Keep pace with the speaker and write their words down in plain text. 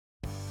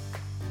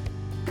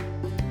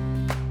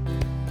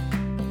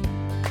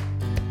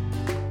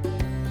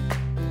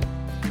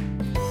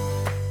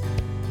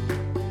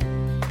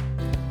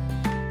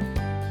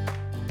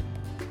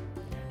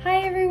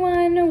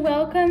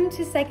welcome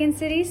to Second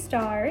City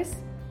Stars.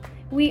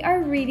 We are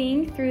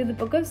reading through the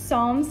book of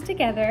Psalms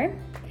together.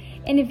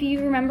 And if you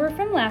remember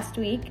from last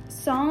week,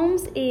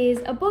 Psalms is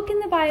a book in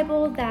the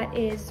Bible that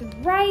is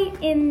right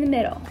in the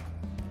middle.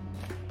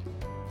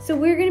 So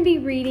we're going to be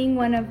reading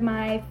one of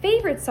my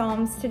favorite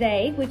Psalms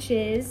today, which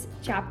is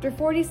chapter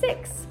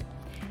 46.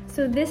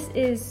 So this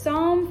is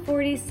Psalm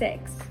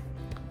 46.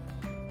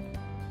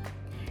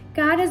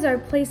 God is our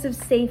place of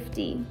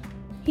safety.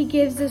 He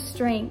gives us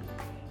strength.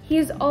 He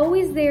is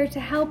always there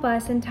to help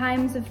us in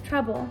times of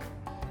trouble.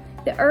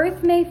 The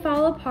earth may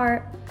fall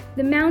apart,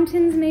 the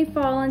mountains may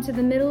fall into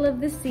the middle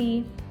of the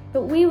sea,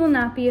 but we will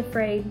not be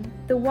afraid.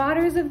 The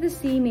waters of the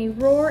sea may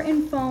roar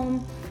and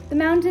foam, the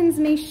mountains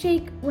may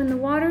shake when the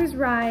waters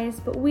rise,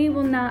 but we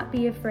will not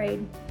be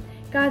afraid.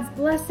 God's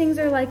blessings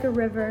are like a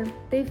river.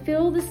 They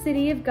fill the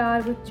city of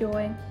God with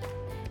joy.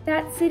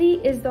 That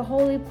city is the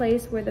holy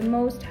place where the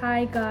Most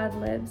High God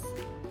lives.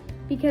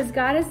 Because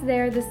God is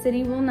there, the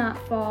city will not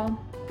fall.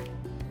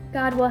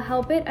 God will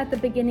help it at the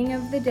beginning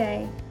of the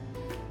day.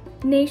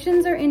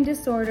 Nations are in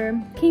disorder,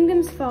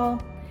 kingdoms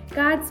fall.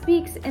 God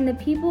speaks, and the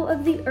people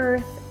of the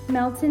earth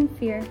melt in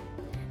fear.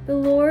 The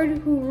Lord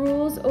who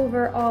rules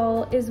over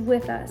all is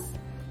with us.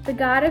 The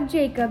God of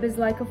Jacob is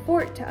like a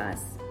fort to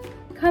us.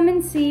 Come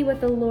and see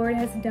what the Lord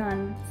has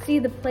done. See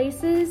the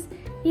places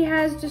he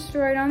has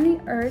destroyed on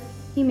the earth.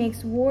 He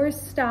makes wars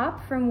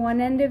stop from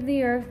one end of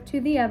the earth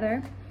to the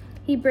other.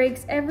 He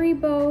breaks every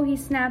bow, he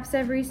snaps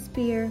every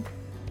spear.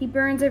 He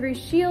burns every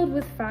shield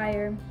with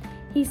fire.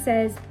 He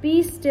says,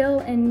 "Be still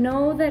and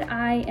know that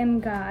I am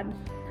God.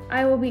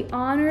 I will be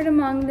honored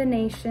among the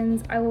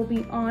nations. I will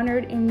be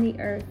honored in the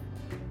earth.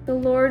 The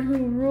Lord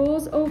who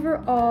rules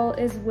over all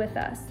is with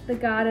us. The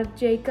God of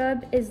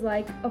Jacob is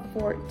like a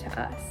fort to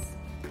us."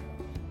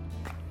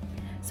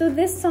 So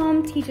this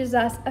psalm teaches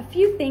us a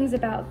few things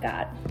about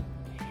God.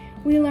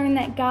 We learn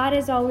that God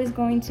is always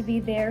going to be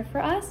there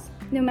for us,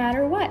 no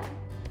matter what.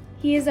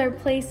 He is our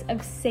place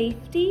of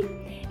safety,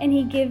 and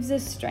he gives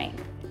us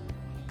strength.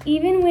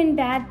 Even when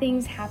bad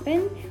things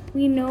happen,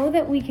 we know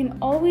that we can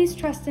always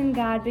trust in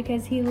God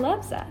because he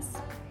loves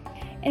us,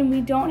 and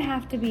we don't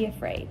have to be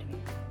afraid.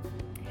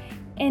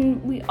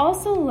 And we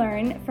also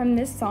learn from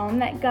this psalm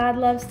that God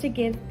loves to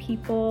give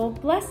people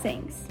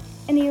blessings,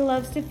 and he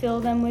loves to fill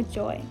them with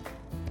joy.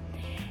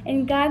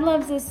 And God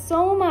loves us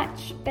so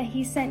much that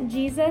he sent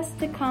Jesus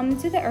to come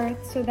to the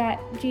earth so that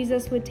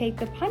Jesus would take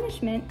the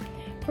punishment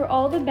for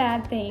all the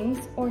bad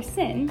things or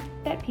sin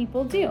that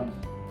people do.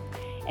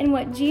 And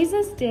what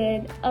Jesus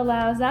did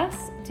allows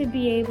us to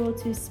be able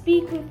to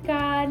speak with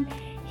God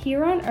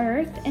here on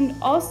earth and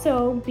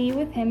also be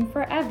with him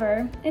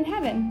forever in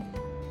heaven.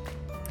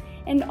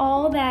 And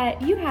all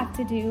that you have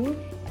to do,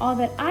 all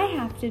that I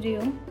have to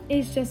do,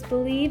 is just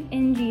believe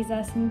in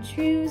Jesus and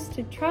choose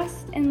to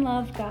trust and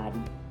love God.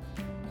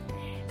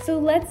 So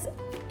let's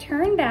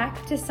turn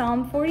back to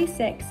Psalm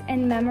 46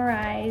 and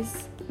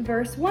memorize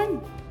verse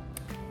 1.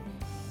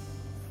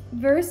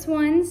 Verse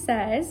 1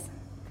 says,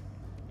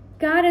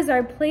 God is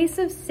our place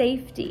of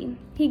safety.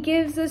 He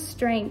gives us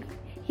strength.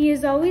 He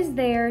is always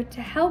there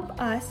to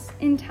help us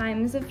in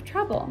times of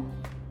trouble.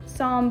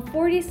 Psalm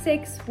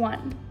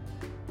 46:1.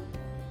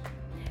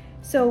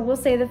 So we'll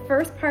say the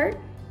first part,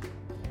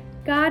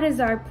 God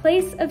is our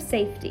place of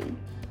safety.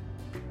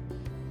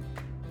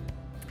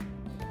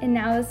 And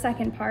now the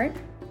second part,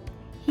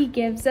 he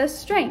gives us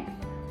strength.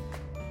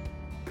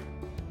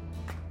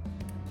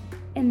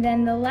 And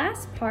then the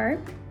last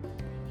part,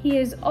 he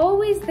is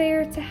always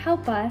there to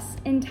help us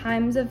in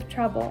times of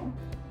trouble.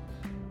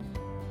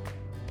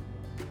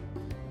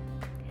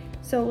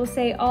 So we'll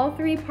say all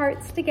three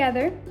parts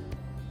together.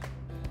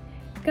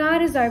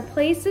 God is our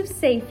place of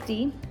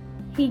safety.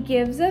 He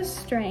gives us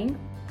strength.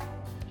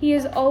 He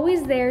is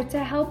always there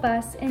to help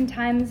us in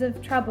times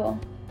of trouble.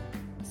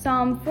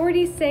 Psalm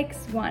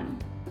 46:1.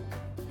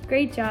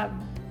 Great job.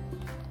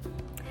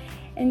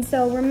 And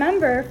so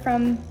remember,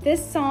 from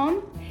this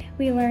psalm,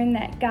 we learn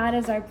that God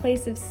is our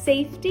place of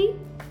safety.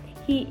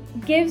 He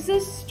gives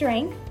us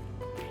strength,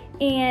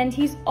 and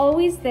he's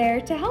always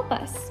there to help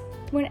us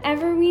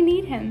whenever we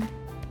need him.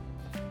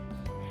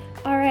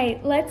 All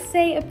right, let's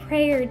say a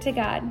prayer to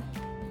God.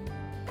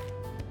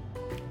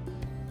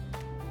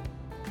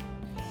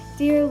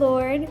 Dear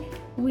Lord,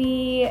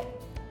 we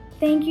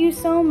thank you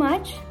so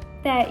much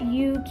that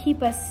you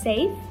keep us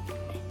safe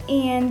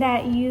and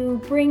that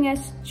you bring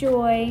us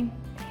joy.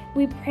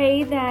 We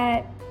pray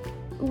that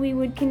we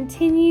would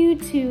continue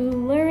to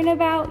learn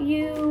about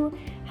you.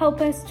 Help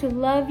us to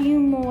love you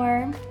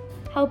more.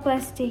 Help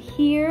us to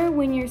hear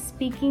when you're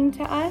speaking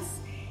to us,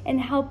 and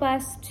help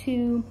us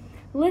to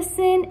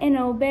listen and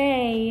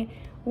obey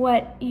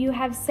what you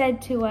have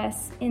said to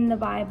us in the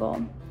Bible.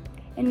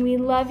 And we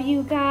love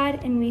you,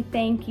 God, and we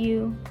thank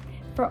you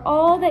for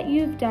all that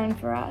you've done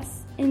for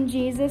us. In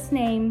Jesus'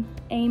 name,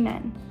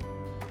 amen.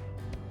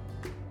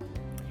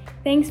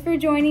 Thanks for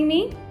joining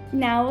me.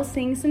 Now we'll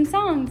sing some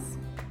songs.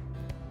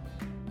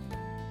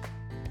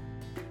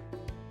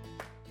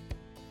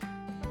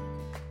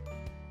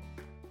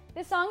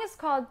 This song is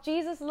called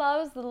Jesus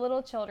Loves the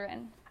Little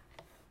Children.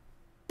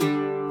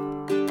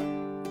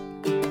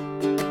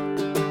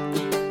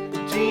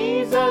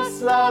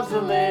 Jesus loves the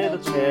little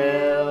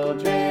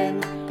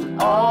children,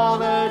 all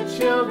the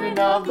children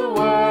of the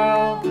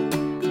world.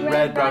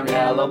 Red, brown,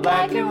 yellow,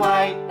 black, and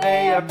white,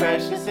 they are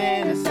precious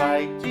in His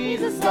sight.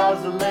 Jesus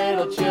loves the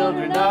little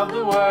children of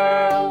the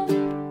world.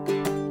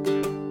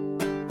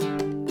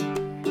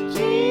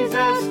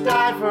 Jesus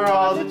died for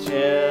all the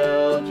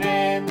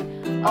children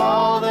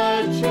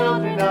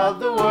of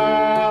the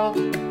world.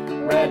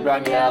 Red,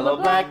 brown, yellow,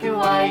 black, and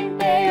white,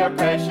 they are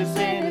precious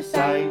in His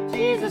sight.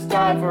 Jesus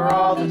died for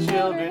all the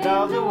children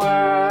of the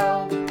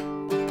world.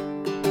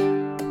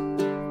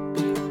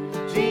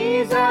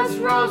 Jesus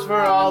rose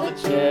for all the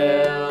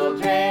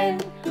children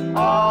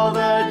of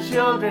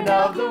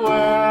the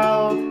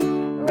world.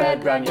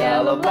 Red, brown,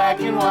 yellow, black,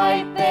 and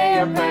white, they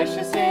are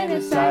precious in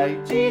His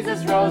sight.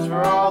 Jesus rose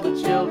for all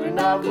the children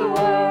of the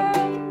world.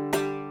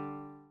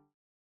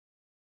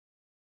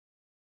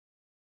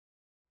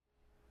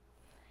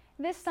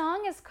 This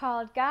song is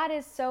called God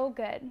Is So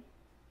Good.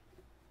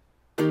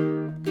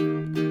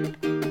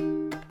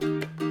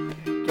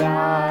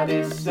 God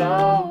is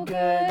so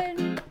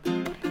good.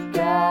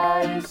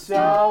 God is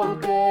so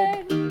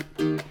good.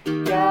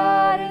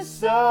 God is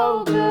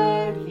so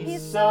good.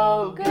 He's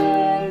so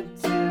good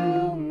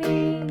to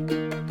me.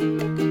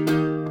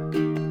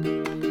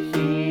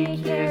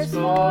 He cares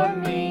for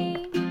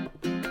me.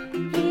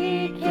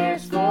 He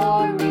cares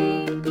for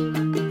me.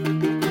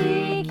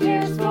 He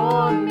cares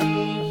for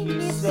me.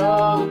 He's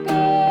so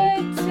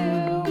good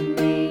to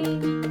me.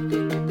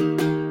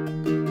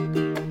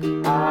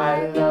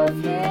 I love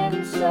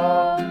Him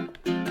so.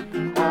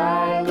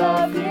 I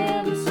love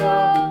Him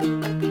so.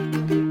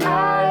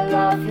 I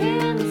love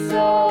Him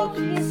so.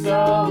 He's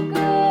so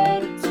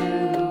good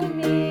to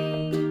me.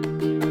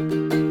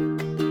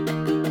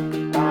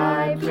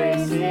 I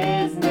praise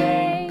His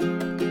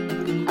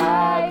name.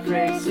 I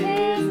praise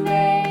His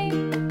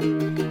name.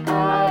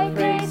 I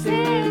praise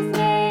His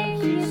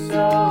name. He's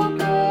so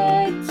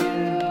good to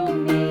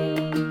me.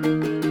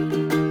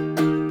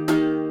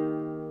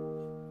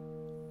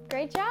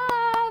 Great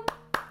job!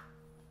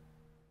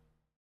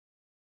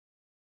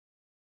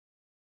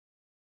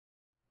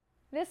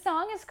 This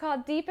song is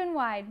called Deep and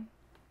Wide.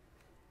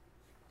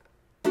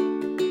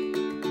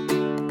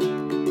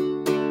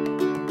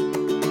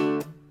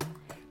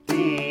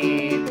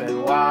 Deep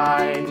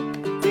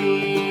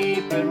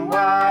and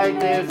wide,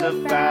 there's a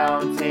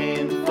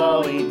fountain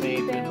flowing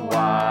deep and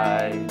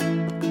wide.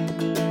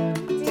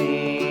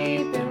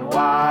 Deep and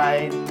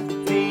wide,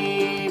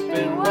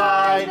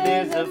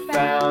 there's a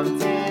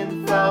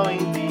fountain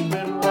flowing deep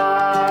and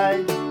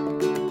wide.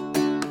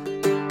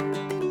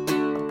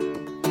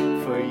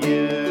 For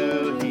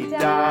you He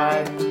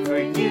died,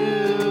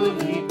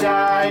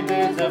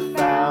 there's a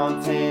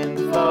fountain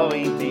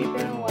flowing deep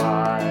and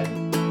wide.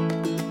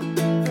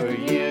 For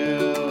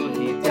you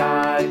He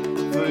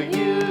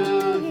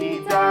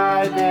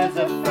died, there's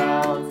a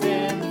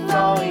fountain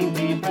flowing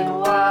deep and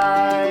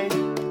wide.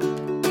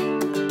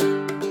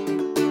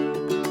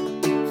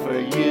 For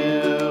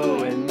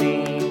you and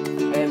me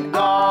and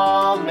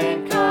all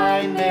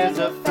mankind, there's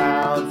a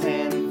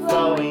fountain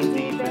flowing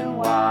deep and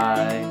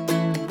wide.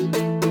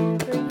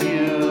 For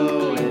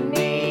you and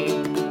me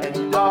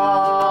and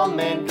all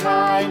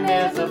mankind,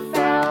 there's a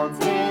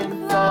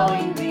fountain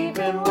flowing deep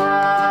and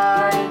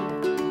wide.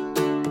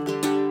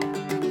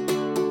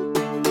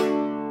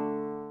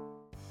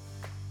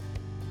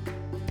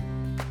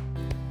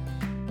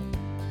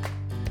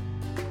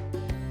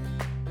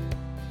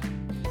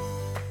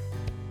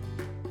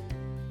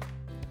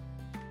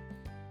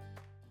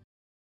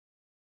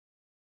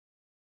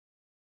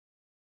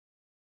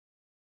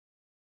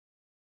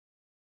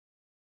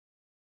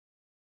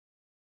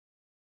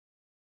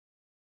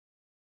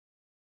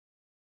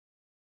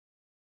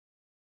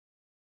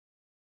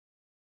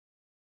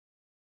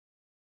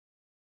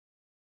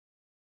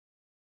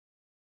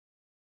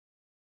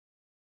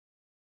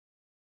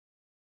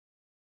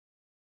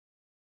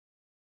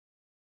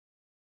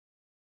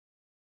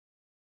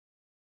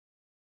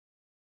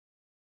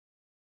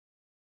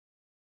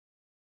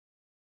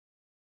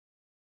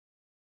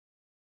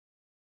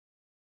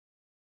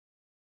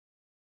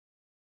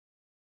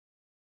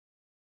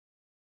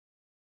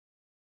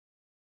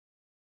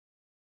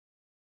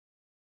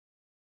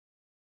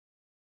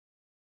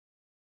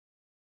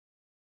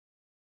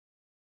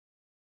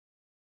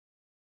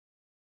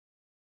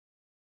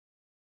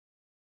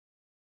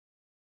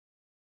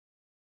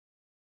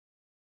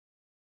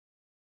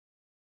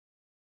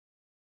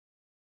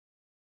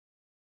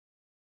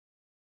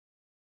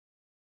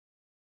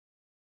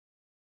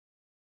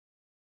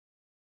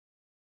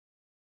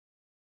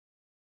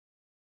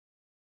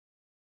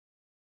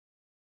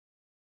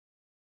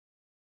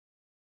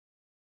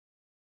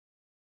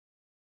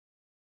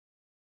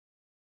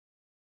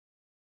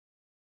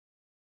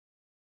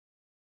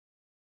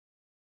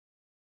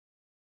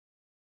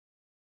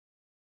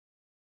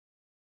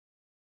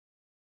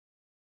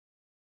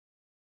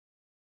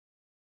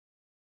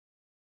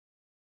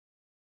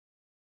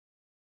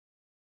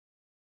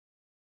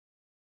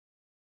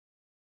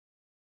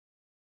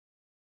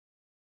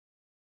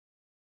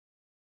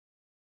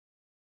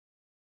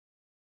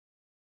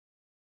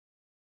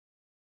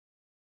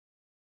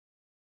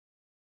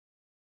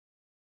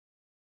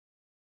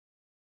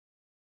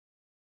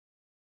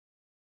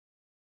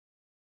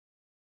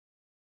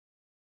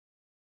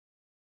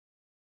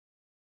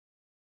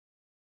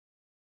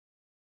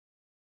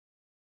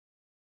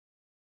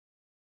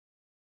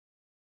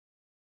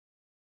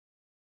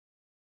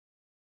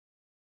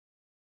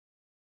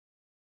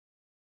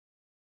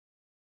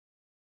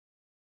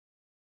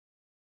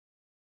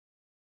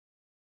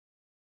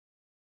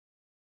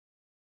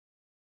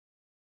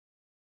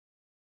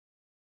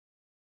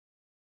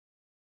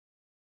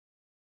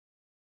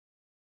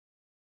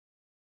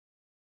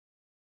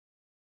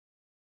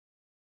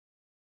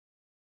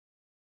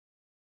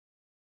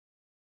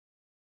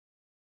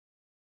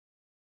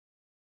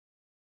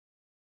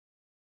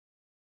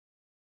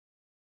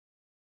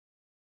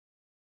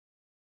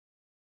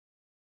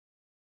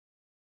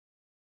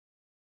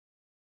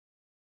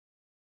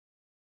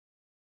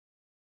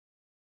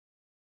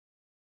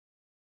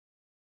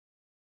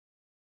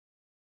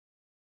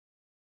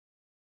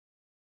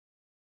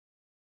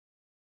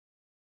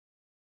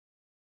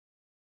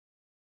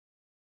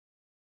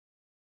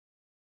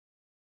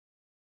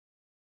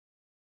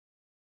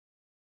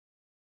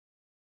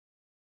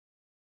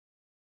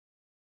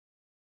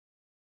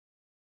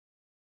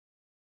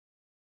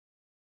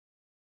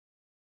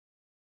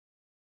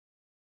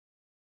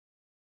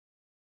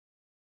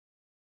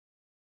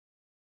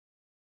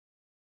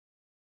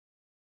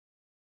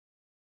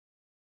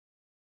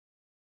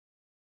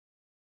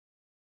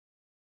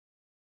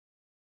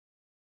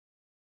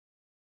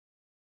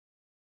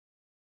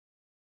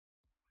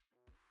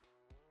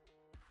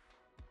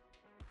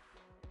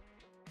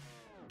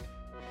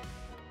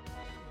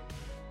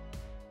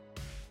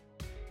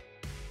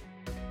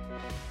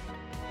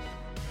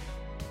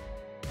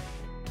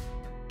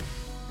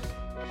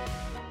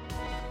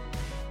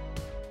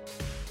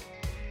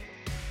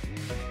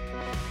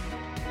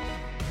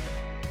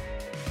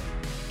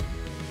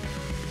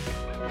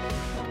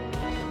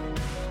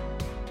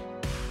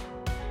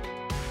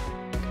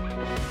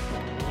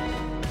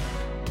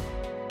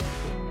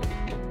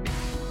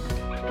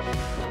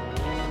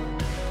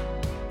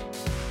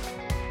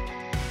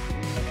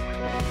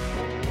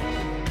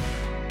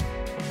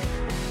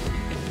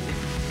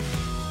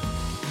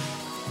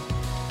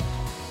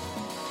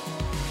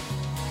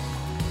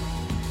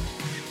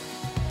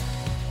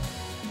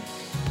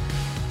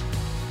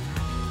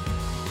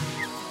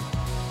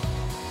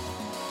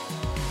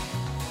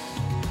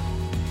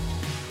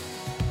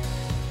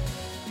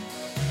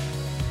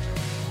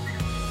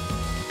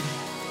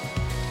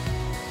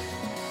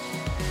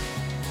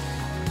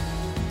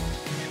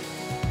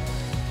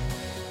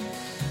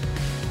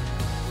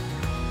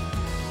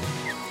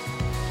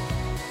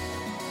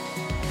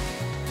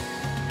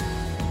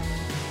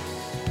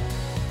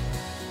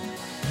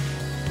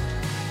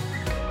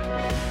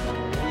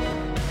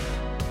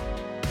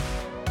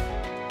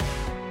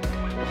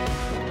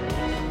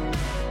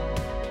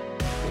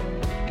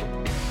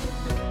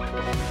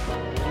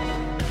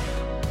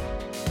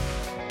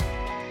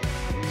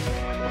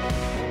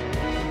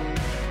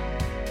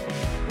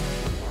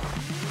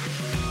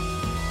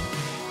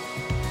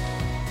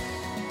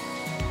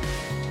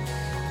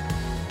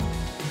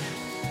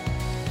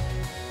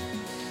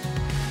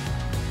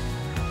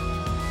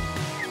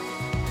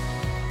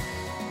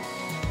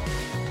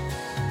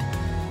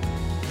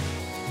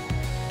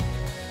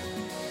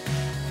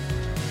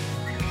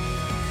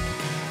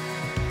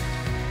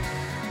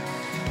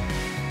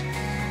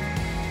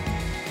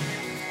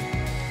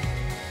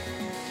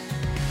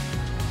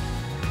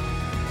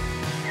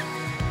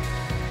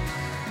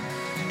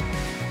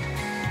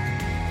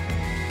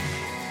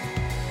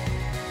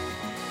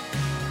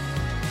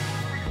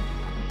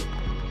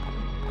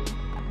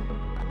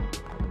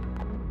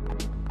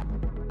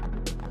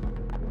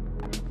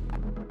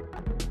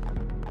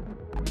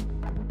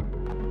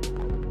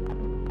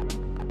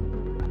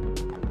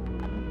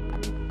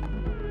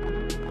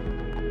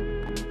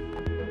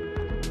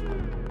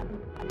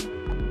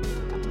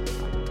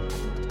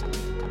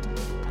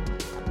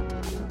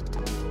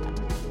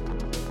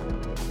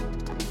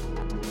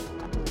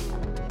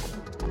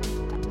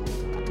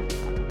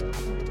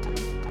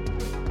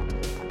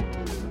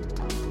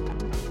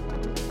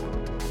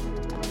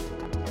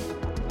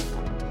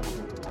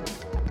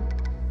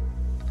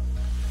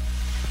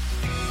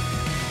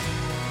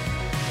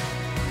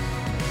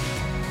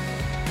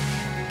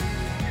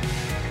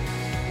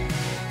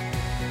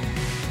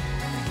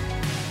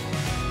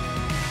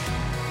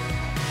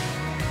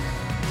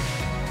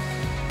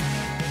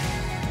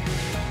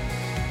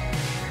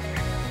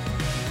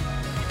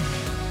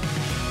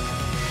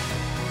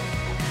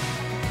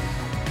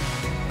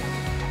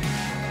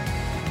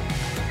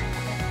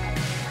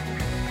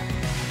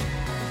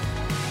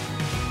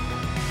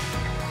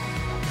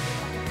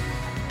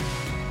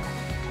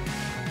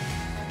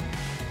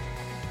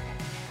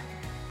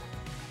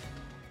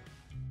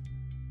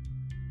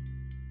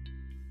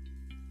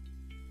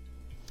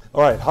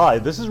 All right, hi,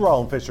 this is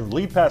Roland Fisher,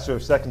 lead pastor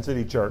of Second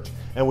City Church,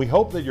 and we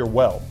hope that you're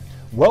well.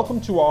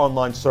 Welcome to our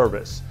online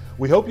service.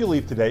 We hope you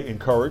leave today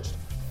encouraged,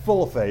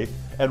 full of faith,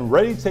 and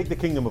ready to take the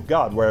kingdom of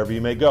God wherever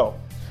you may go.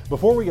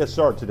 Before we get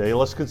started today,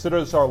 let's consider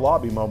this our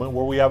lobby moment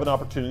where we have an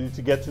opportunity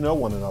to get to know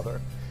one another.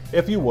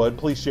 If you would,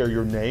 please share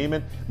your name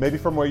and maybe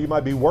from where you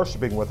might be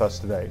worshiping with us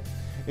today.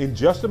 In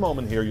just a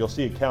moment here, you'll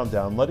see a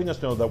countdown letting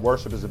us know that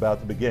worship is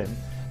about to begin,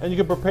 and you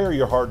can prepare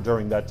your heart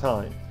during that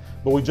time.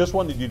 But we just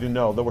wanted you to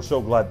know that we're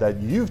so glad that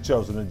you've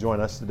chosen to join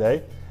us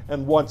today,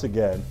 and once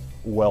again,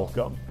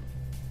 welcome.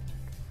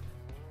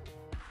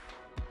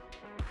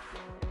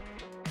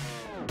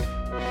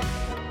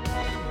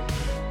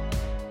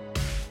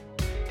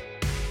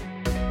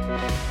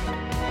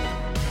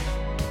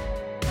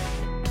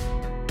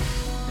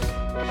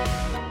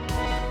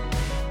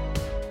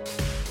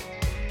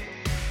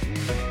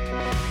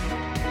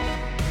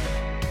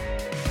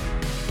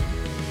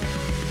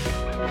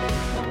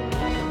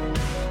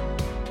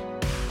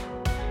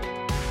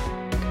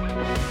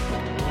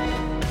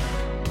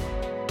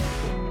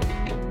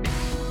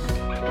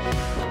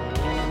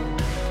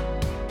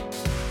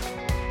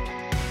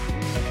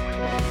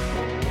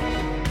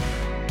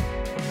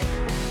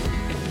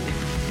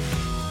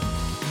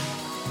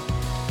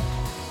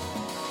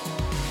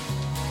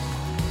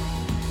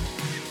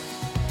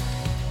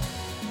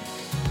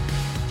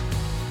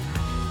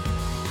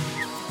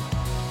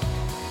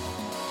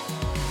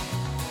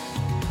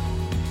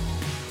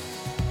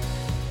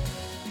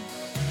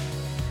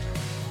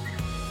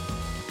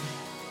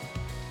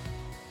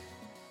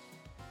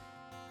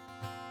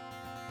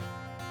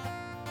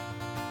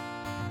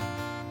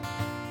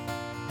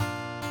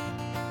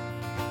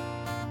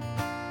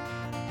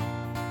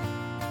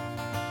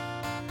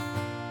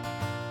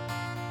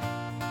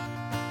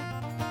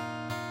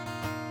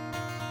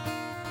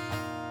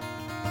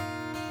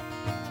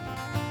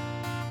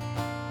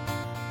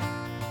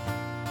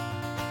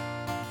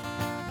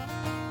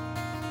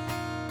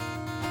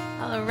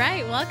 All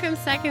right, welcome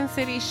Second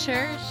City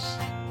Church.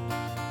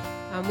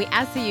 We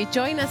ask that you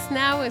join us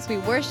now as we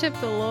worship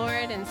the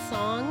Lord in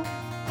song,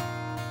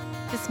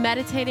 just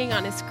meditating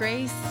on His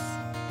grace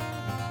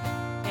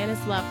and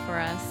His love for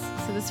us.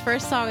 So this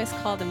first song is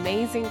called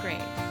Amazing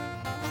Grace.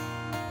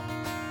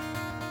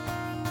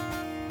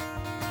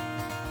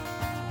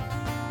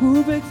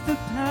 Who breaks the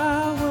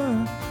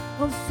power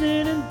of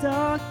sin and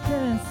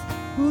darkness?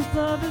 Whose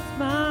love is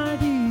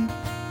mighty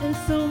and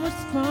so much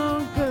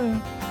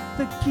stronger?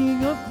 The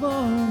King of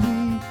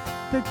glory,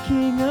 the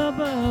King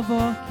above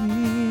all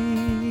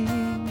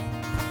kings.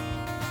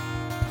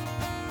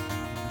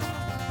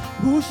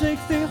 Who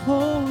shakes the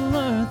whole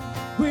earth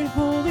with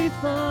holy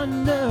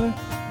thunder?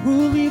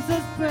 Who leaves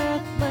us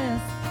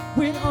breathless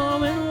with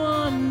awe and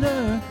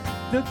wonder?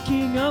 The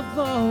King of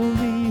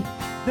glory,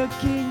 the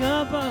King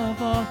above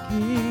all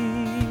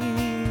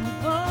kings.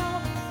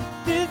 Oh,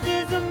 this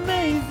is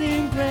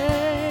amazing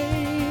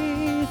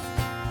grace.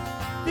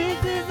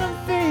 This is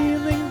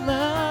unfailing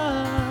love.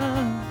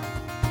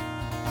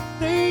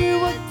 That you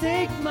would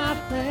take my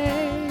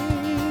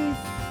place,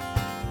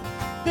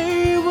 that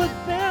you would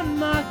bear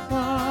my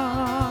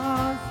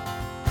cross,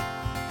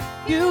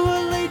 you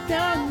would lay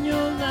down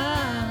your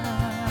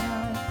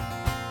life,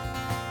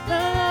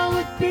 that I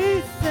would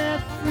be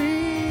set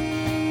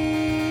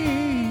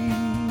free.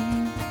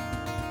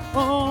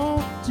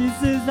 Oh,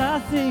 Jesus,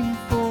 I sing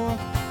for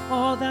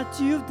all that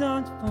you've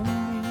done for me.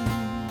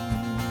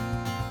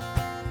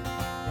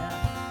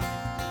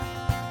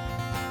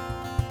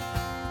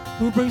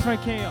 Who brings our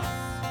chaos?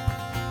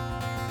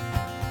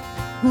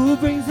 Who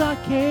brings our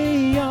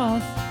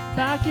chaos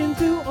back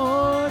into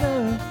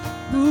order?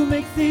 Who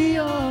makes the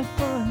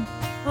orphan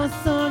a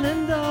son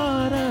and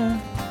daughter?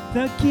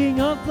 The King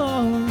of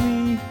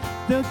glory,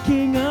 the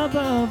King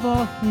above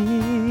all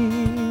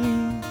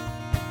kings.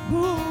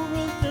 Who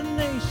rules the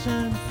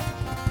nations?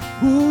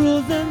 Who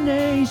rules the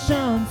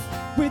nations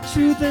with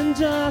truth and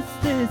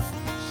justice?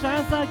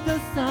 Shines like the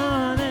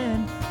sun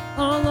and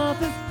all of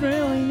His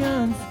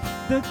brilliance.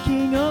 The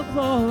King of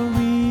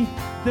glory,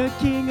 the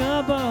King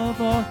above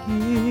all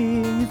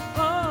kings.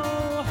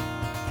 Oh,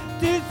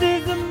 this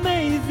is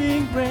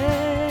amazing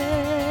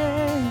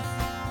grace.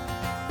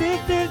 This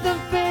is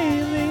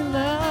unfailing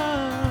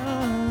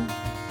love.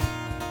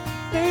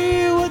 That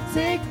you would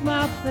take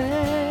my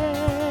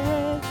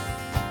place,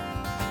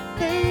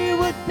 that you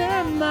would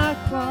bear my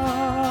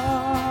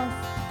cross,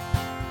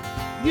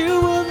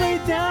 you will lay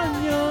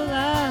down your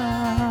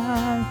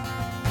life,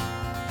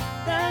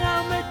 that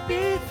I might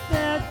be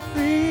set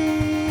free.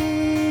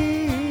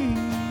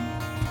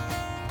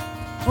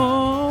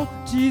 Oh,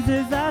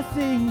 Jesus, I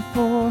sing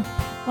for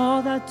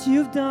all that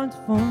you've done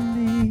for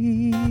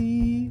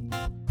me.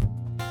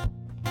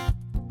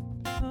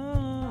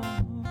 Oh.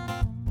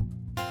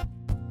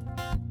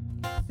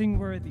 Sing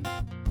worthy.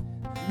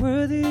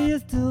 Worthy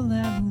is the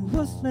Lamb who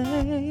was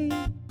slain.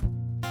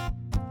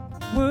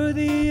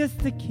 Worthy is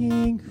the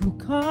King who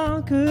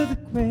conquered the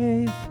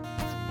grave.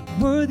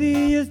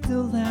 Worthy is the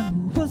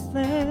Lamb who was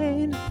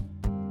slain.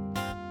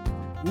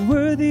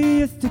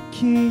 Worthy is the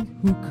King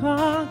who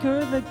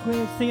conquered the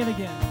grave. Sing it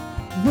again.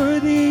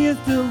 Worthy is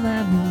the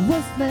Lamb who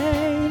was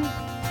slain.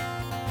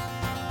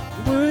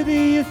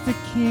 Worthy is the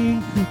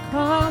King who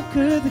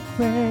conquered the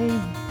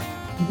grave.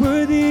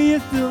 Worthy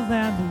is the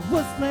Lamb who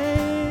was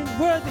slain.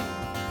 Worthy,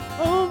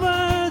 oh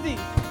worthy,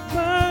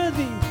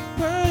 worthy,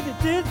 worthy.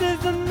 This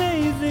is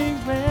amazing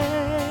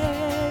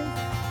grace.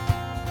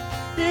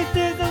 This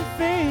is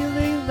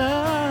unfailing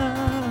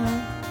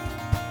love.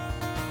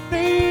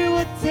 They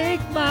would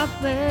take my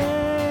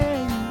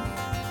place.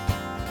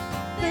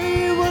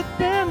 They would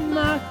bear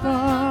my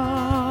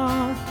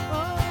cross.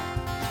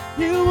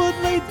 You would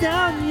lay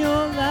down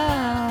your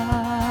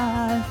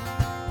life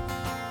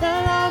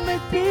that I may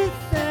be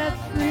set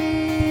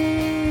free.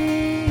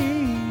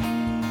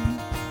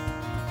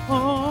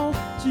 Oh,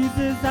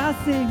 Jesus, I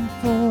sing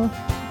for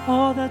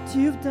all that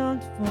you've done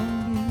for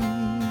me.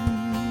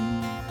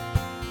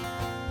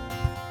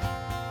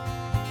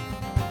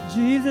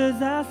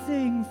 Jesus, I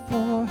sing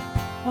for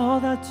all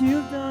that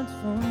you've done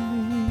for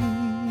me.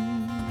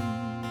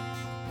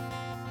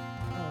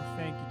 Oh,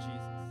 thank you,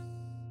 Jesus.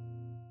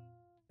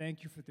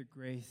 Thank you for the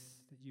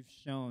grace that you've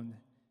shown,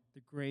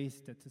 the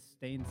grace that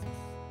sustains us.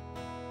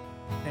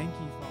 Thank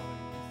you, Father.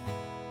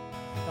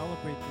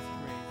 Celebrate this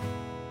grace.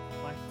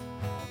 Reflect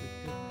all the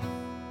goodness.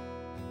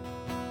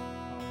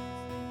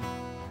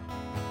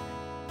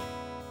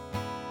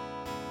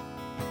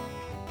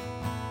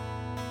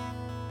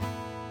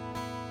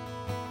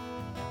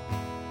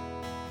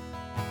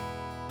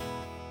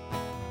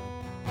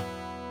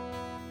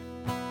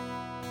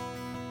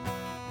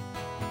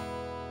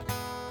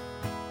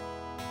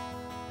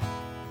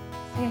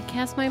 I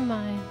cast my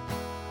mind.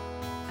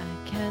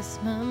 I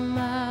cast my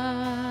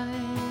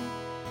mind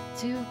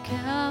to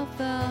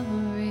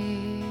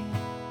Calvary,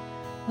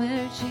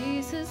 where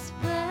Jesus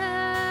bled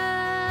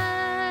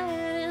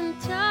and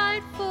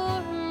died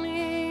for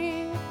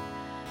me.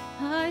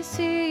 I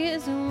see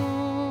his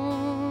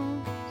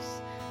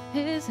wounds,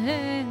 his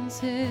hands,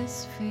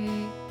 his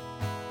feet,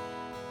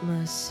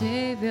 my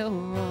Savior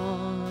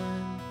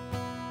on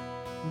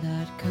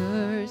that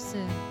cursed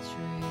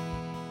tree.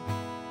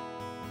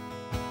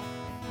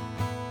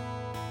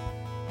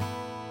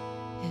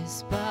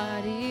 His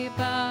body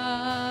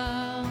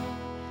bowed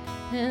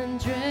and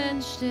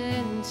drenched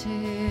in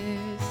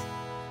tears,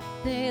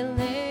 they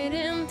laid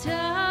him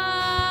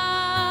down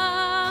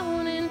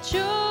in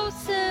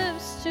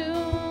Joseph's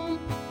tomb,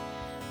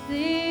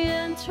 the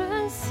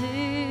entrance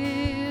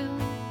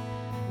sealed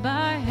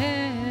by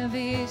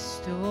heavy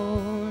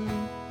stone.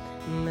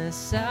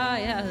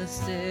 Messiah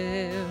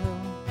still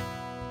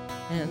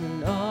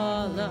and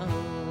all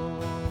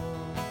alone.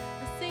 A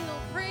single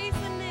praise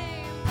the name.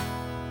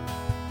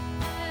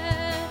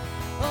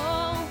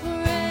 Oh,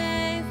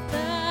 praise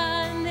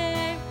the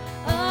name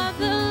of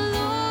the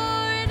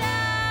Lord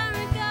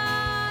our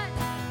God.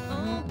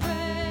 Oh,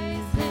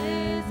 praise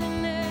his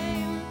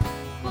name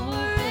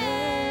forevermore.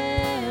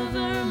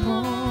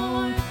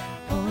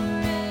 For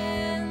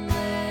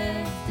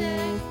endless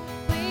days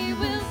we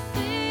will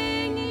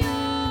sing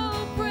your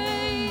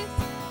praise.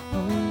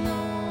 Oh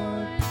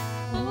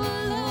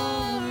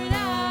Lord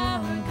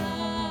our God.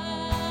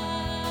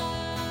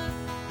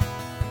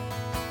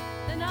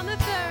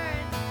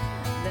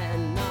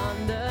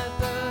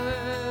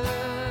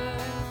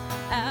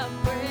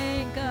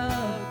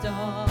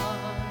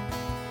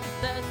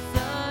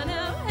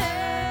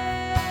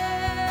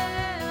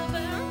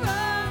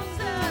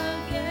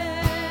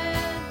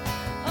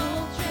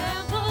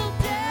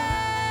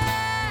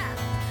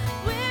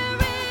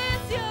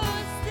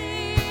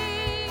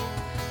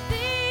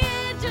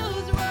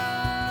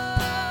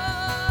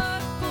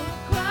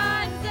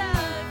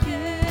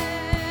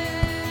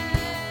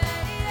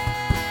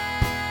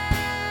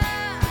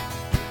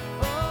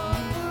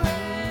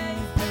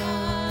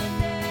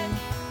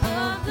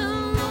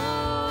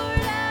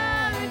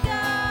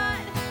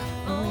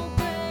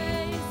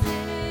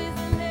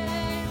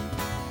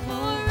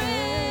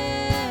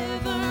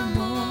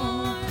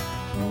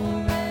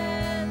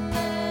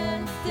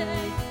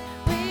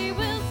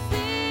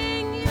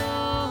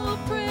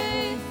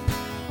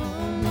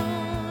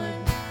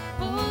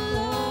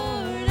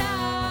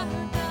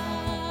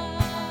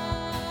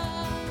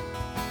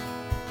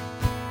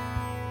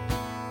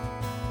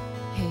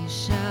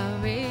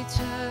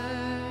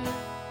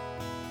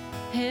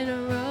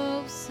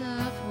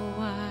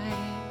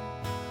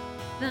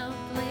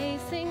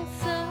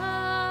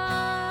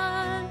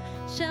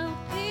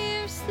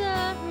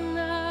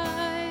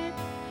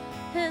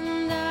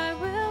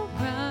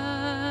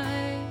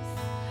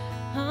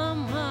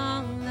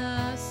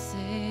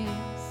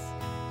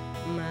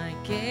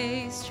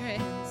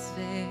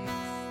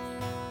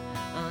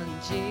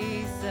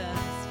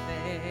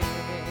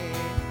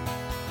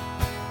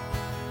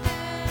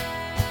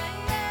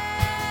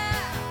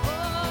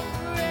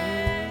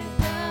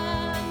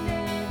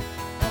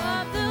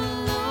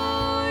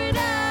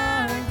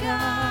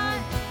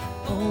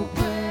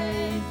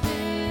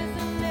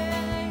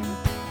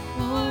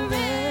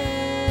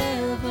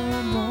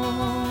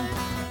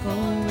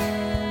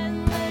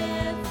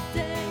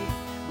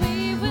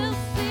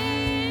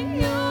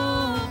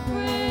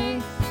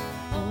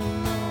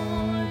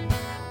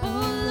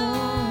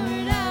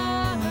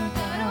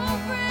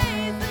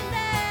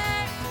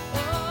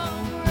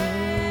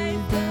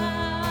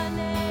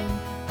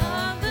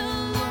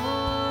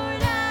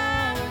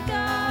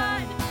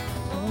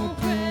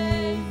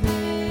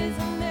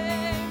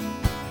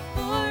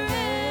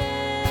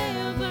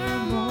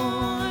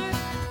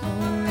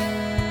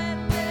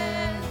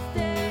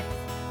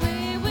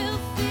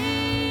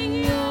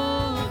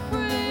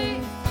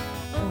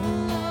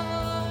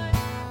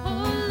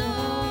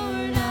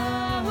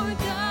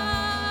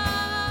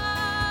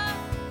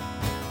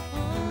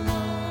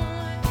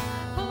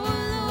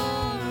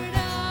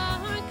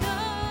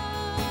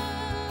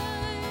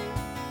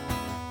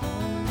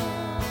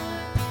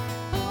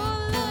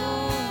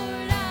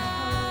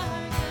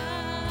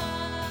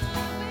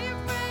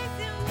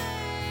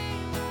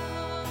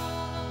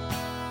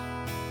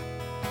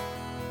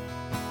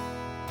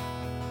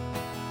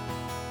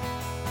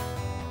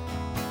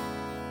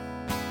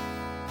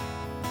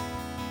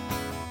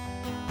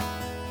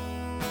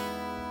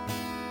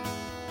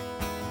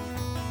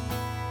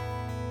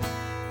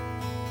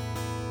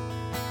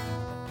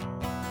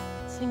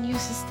 Sing, you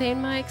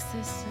sustain my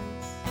existence.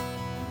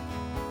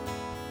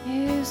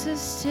 You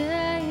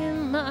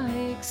sustain my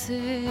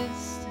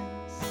existence.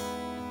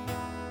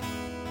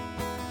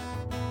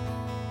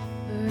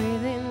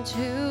 Breathe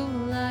into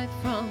life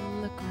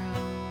from the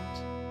ground.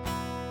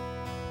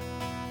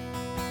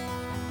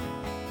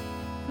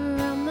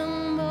 From the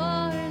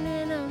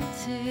morning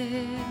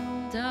until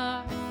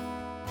dark,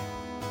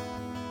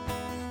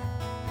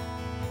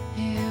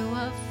 you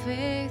are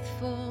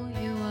faithful,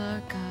 you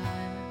are God.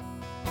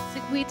 It's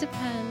like we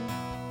depend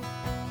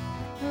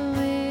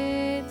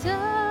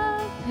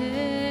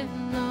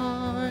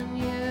on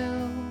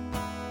you.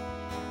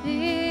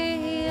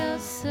 Be our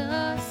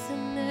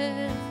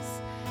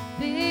sustenance,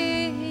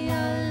 be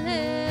our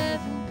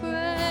living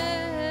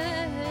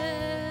bread.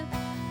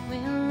 We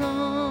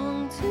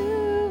long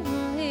to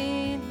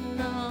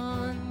lean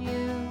on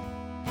you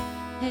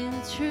in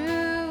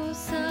true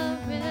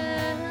surrender.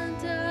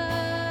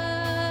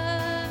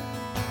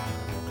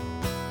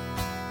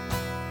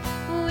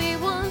 We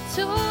want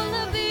to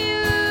love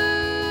you.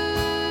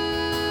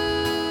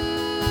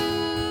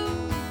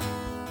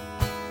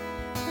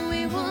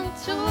 We want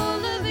to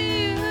love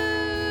you.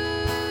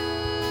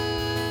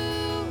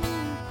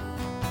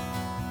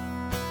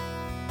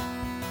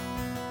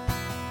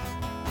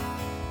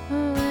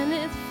 When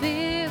it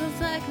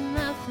feels like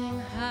nothing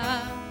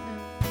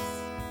happens,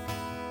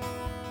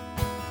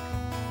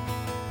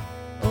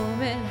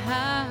 or it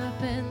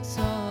happens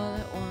all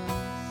at once,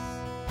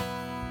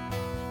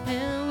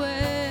 and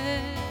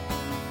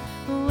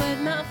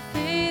when my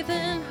faith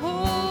and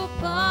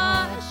hope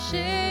are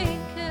shaken,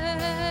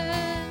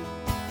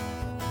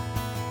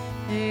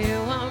 you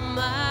are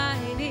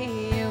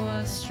mighty, you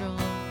are strong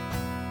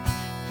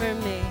for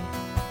me.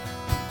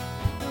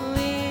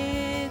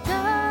 We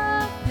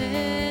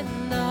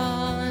depend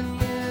on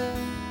you.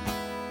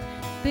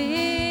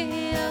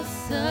 Be our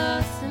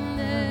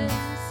sustenance,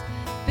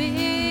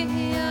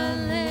 be our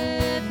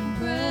living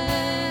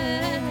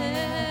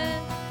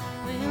bread.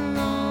 We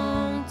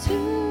long to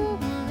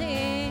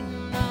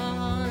lean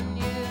on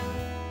you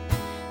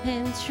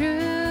in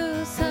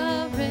true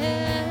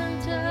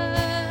surrender.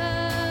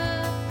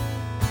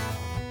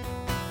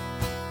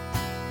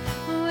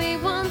 We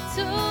want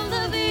to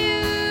love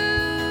you,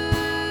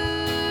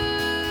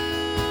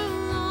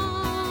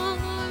 Lord.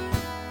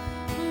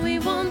 We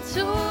want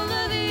to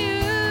love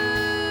you,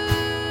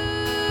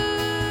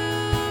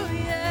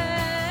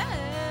 yeah.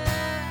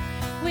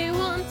 We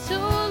want to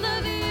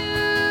love you,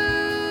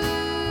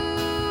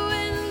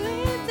 and we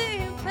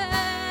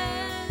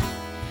depend.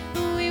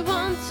 We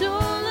want to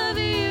love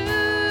you.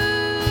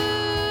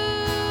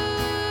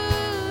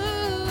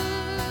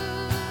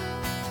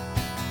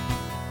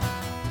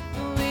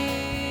 We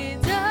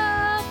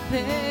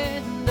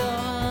depend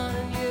on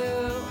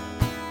you.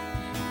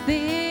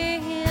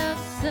 Be our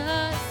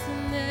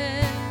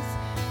sustenance,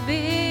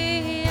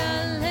 be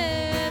our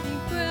living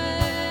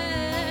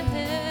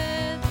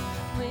bread.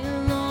 We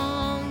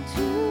long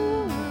to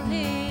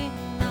lean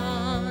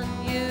on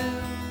you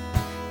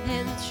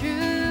in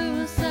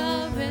true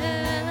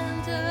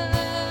surrender.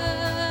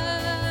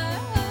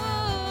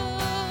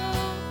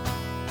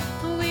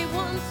 We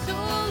want to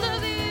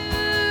love you.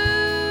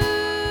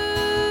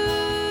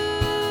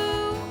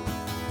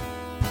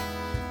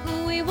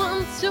 We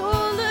want to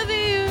love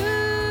you.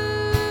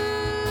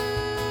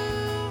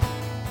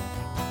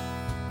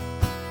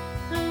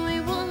 We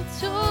want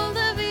to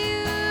love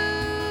you,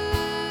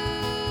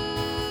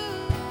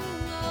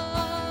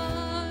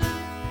 Lord.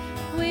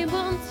 We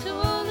want to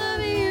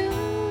love you.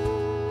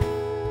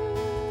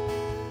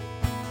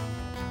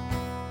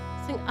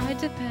 Sing, I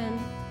depend.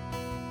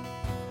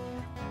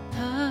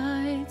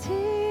 I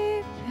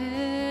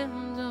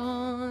depend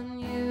on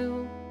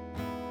you.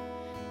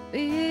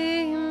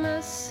 Be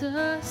my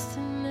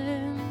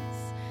sustenance,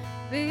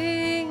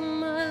 be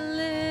my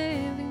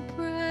living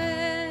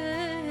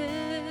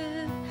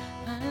bread.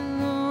 I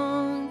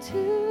long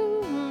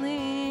to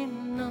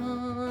lean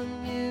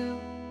on you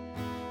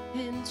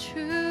in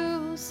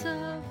true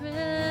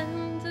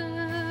surrender.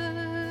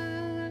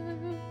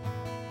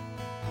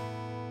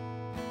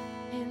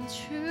 In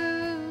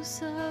true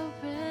surrender.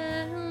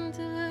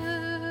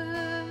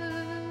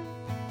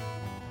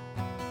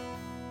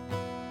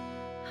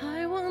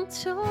 I want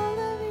to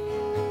love you.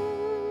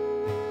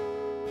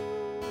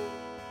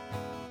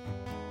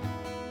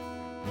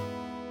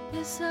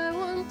 Yes, I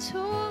want to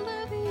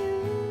love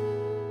you.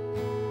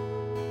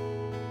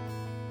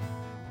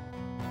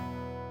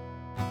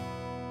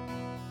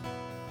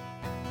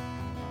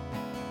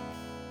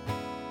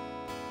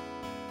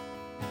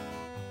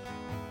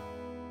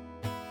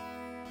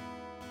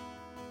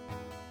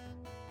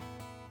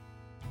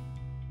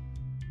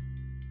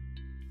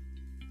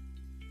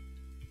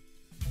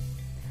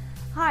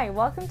 Hi,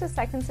 welcome to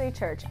Second City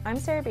Church. I'm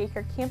Sarah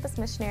Baker, campus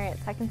missionary at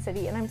Second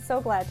City, and I'm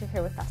so glad you're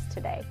here with us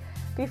today.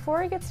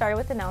 Before we get started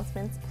with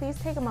announcements, please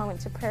take a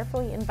moment to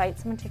prayerfully invite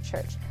someone to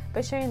church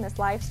by sharing this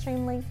live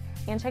stream link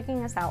and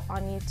checking us out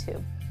on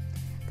YouTube.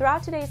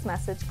 Throughout today's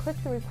message, click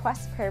the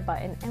Request Prayer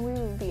button, and we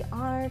would be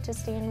honored to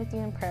stand with you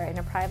in prayer in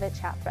a private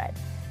chat thread.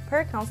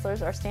 Prayer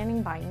counselors are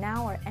standing by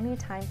now or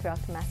anytime throughout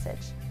the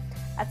message.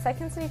 At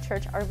Second City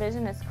Church, our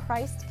vision is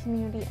Christ,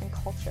 community, and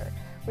culture.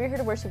 We're here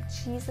to worship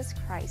Jesus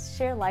Christ,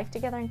 share life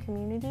together in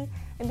community,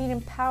 and be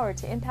empowered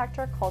to impact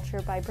our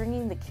culture by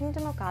bringing the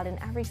kingdom of God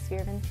in every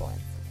sphere of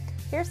influence.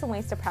 Here are some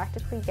ways to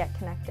practically get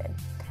connected.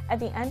 At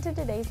the end of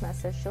today's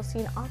message, you'll see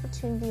an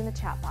opportunity in the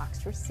chat box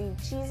to receive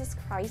Jesus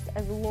Christ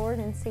as Lord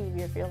and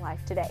Savior of your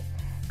life today.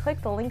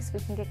 Click the link so we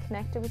can get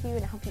connected with you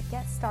and help you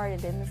get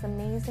started in this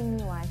amazing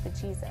new life with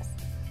Jesus.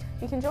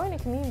 You can join a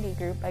community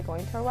group by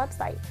going to our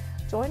website.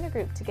 Join a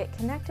group to get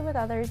connected with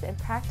others and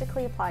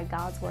practically apply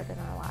God's Word in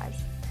our lives.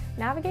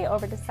 Navigate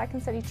over to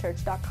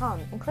secondcitychurch.com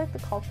and click the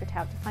Culture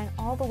tab to find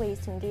all the ways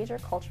to engage our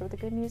culture with the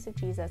good news of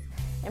Jesus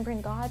and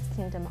bring God's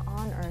kingdom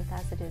on earth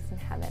as it is in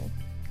heaven.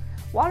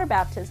 Water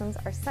baptisms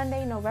are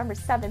Sunday, November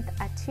 7th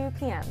at 2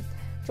 p.m.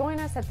 Join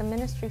us at the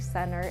Ministry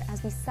Center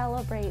as we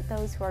celebrate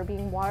those who are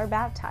being water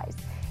baptized.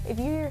 If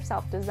you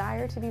yourself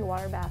desire to be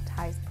water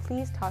baptized,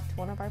 please talk to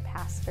one of our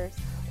pastors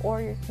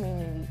or your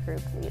community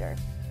group leader.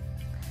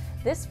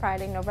 This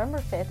Friday, November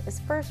 5th, is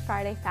First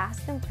Friday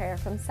Fast and Prayer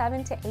from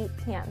 7 to 8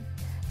 p.m.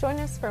 Join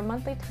us for a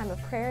monthly time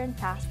of prayer and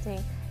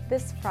fasting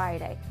this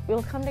Friday. We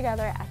will come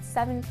together at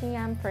 7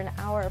 p.m. for an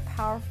hour of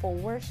powerful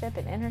worship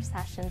and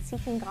intercession,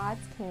 seeking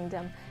God's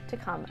kingdom to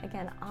come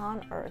again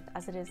on earth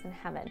as it is in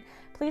heaven.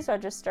 Please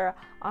register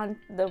on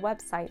the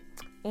website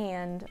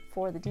and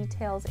for the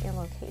details and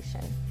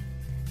location.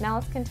 Now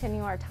let's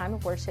continue our time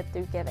of worship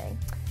through giving.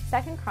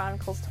 2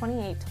 Chronicles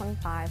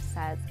 28:25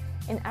 says,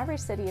 "In every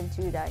city of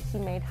Judah he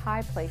made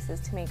high places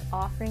to make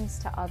offerings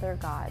to other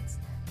gods,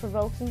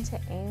 provoking to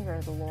anger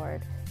the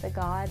Lord, the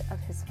God of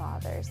his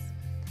fathers."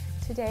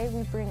 Today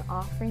we bring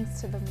offerings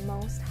to the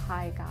Most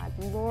High God,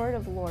 Lord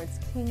of Lords,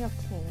 King of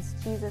Kings,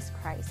 Jesus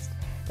Christ.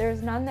 There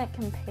is none that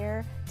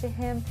compare to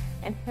him,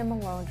 and him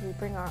alone do we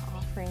bring our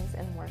offerings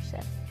and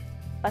worship.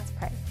 Let's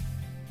pray.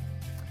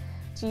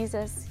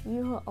 Jesus,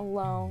 you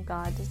alone,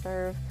 God,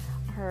 deserve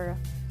our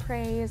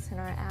praise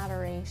and our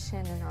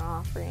adoration and our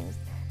offerings.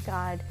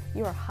 God,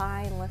 you are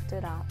high and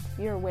lifted up.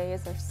 Your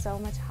ways are so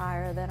much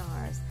higher than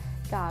ours,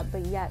 God,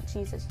 but yet,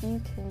 Jesus,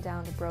 you came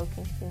down to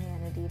broken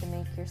humanity to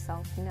make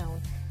yourself known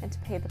and to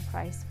pay the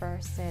price for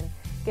our sin,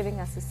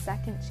 giving us a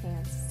second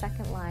chance,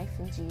 second life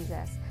in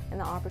Jesus, and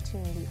the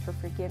opportunity for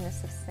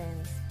forgiveness of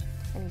sins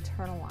and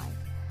eternal life.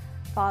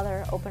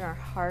 Father, open our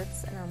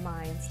hearts and our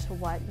minds to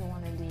what you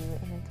want to do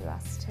in and through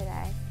us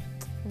today.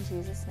 In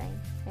Jesus' name,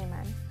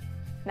 amen.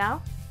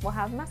 Now, we'll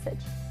have a message.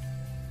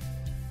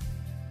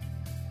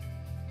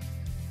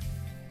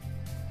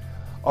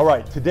 All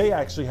right, today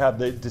I actually have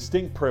the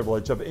distinct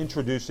privilege of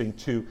introducing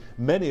to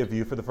many of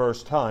you for the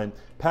first time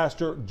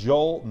Pastor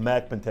Joel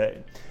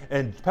McMonte.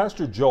 And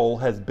Pastor Joel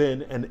has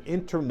been an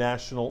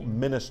international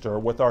minister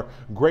with our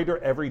Greater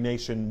Every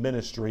Nation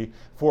ministry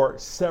for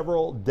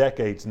several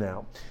decades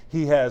now.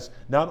 He has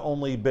not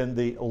only been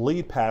the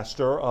lead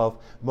pastor of,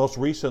 most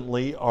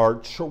recently,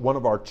 one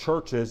of our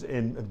churches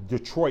in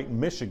Detroit,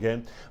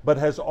 Michigan, but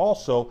has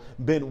also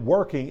been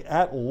working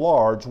at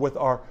large with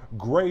our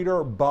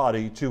greater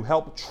body to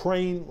help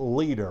train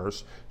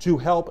leaders, to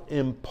help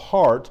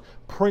impart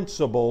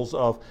principles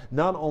of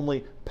not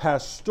only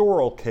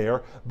pastoral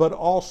care, but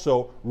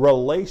also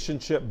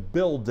relationship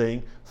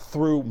building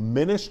through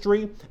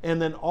ministry,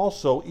 and then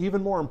also,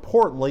 even more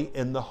importantly,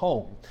 in the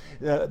home.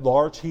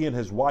 Large, he and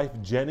his wife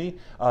Jenny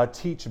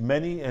teach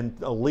many and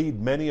lead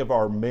many of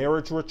our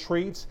marriage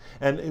retreats,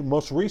 and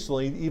most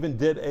recently even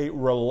did a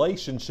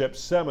relationship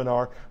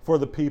seminar for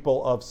the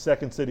people of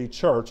Second City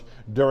Church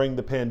during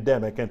the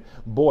pandemic, and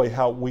boy,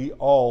 how we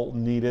all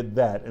needed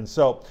that. And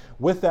so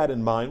with that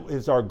in mind,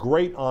 it's our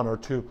great honor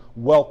to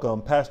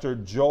welcome Pastor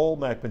Joel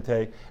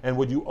McMonte, and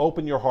would you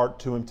open your heart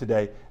to him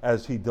today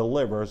as he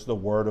delivers the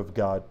Word of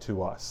God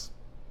to us.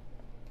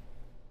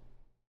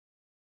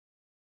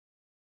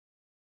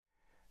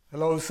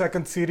 Hello,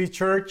 Second City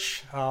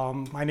Church.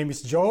 My name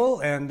is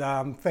Joel, and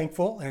I'm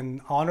thankful and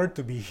honored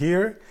to be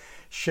here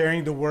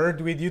sharing the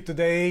Word with you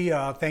today.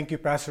 Thank you,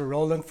 Pastor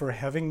Roland, for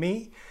having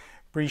me.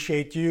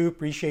 Appreciate you.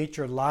 Appreciate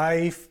your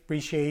life.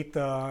 Appreciate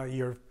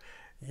your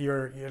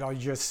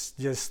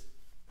just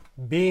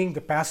being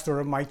the pastor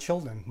of my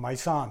children, my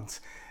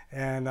sons.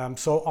 And I'm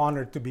so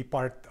honored to be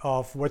part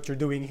of what you're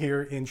doing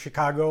here in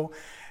Chicago.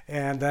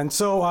 And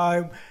so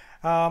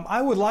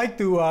I would like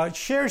to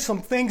share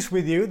some things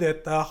with you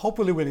that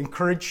hopefully will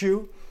encourage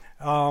you.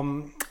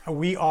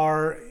 We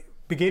are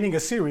beginning a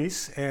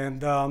series,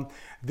 and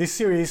this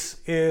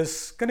series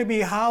is going to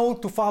be how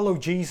to follow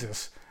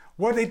Jesus,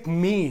 what it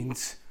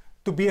means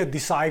to be a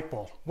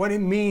disciple, what it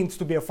means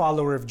to be a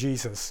follower of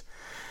Jesus.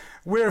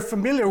 We're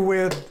familiar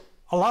with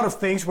a lot of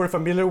things. We're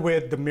familiar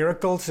with the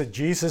miracles that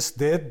Jesus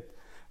did,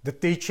 the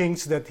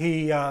teachings that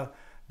he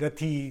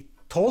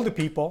told the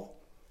people,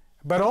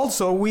 but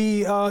also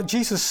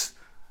Jesus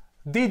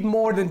did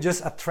more than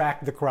just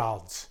attract the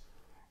crowds.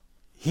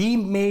 He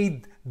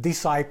made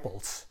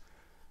disciples.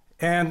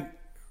 And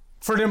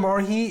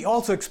furthermore, he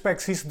also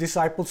expects his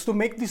disciples to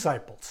make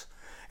disciples.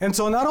 And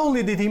so not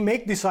only did he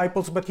make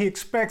disciples, but he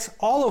expects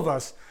all of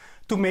us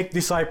to make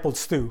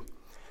disciples too.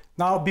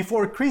 Now,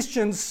 before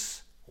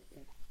Christians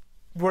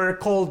were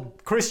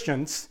called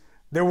Christians,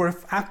 they were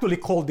actually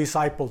called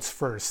disciples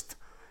first.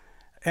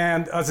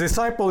 And a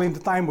disciple in the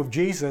time of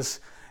Jesus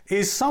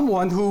is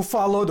someone who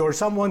followed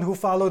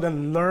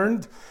and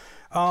learned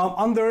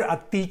under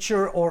a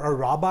teacher or a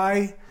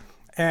rabbi.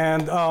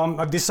 And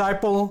a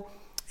disciple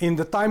in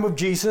the time of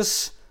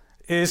Jesus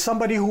is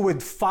somebody who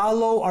would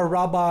follow a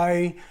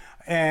rabbi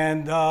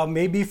and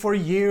maybe for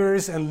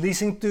years and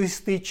listen to his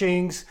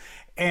teachings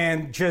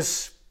and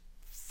just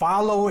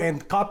follow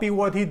and copy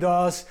what he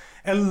does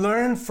and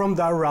learn from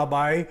that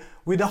rabbi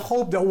with the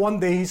hope that one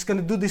day he's going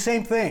to do the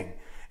same thing.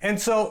 And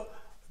so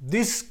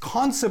this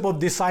concept of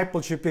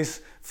discipleship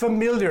is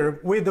familiar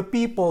with the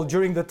people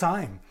during the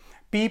time.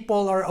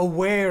 People are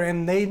aware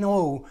and they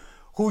know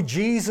who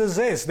Jesus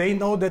is. They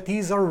know that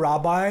he's a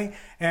rabbi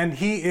and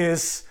he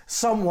is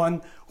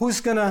someone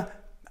who's going to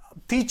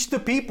teach the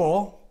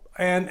people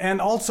and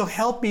also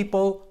help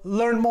people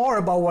learn more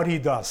about what he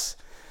does.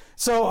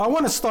 So I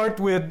want to start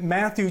with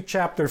Matthew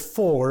chapter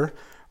 4,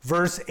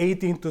 verse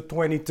 18 to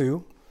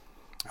 22.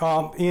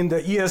 In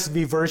the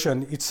ESV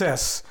version, it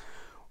says,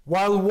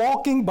 "While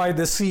walking by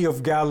the Sea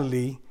of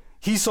Galilee,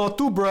 he saw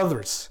two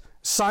brothers,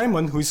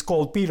 Simon, who is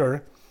called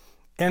Peter,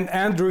 and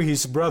Andrew,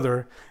 his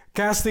brother,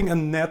 casting a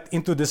net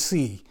into the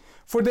sea,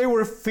 for they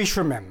were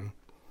fishermen.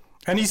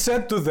 And he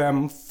said to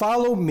them,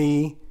 'Follow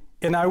me,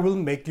 and I will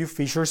make you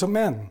fishers of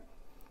men.'"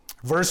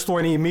 Verse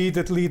 20,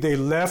 immediately they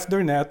left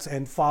their nets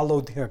and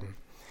followed him.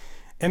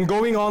 And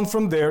going on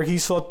from there, he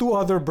saw two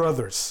other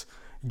brothers,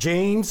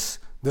 James,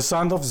 the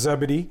son of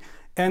Zebedee,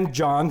 and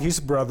John, his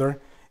brother,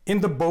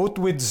 in the boat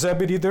with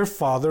Zebedee their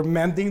father,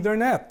 mending their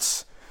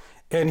nets.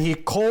 And he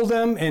called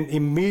them, and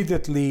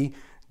immediately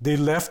they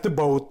left the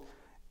boat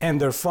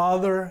and their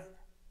father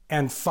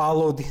and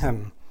followed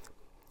him.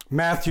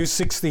 Matthew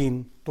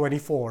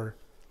 16:24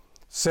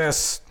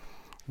 says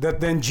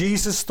that then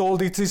Jesus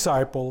told his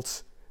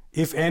disciples,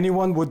 "If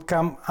anyone would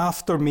come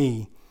after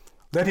me,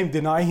 let him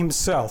deny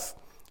himself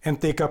and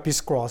take up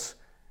his cross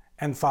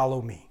and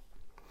follow me."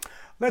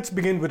 Let's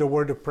begin with a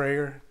word of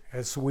prayer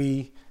as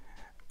we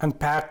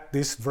unpack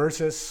these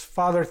verses.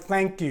 Father,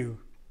 thank you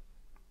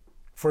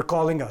for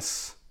calling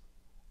us.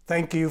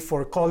 Thank you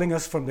for calling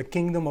us from the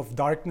kingdom of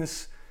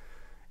darkness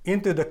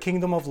into the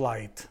kingdom of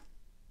light.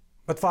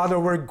 But Father,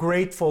 we're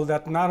grateful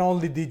that not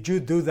only did you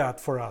do that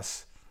for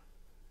us,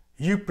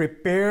 you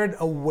prepared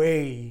a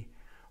way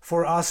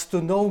for us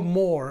to know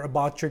more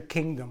about your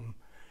kingdom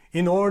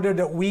in order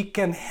that we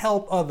can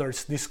help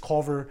others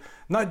discover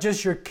not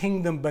just your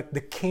kingdom, but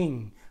the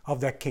king of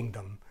that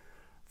kingdom.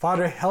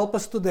 Father, help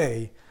us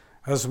today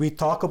as we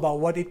talk about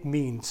what it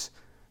means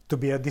to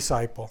be a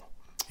disciple.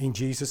 In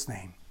Jesus'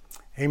 name,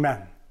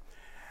 amen.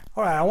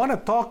 All right, I want to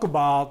talk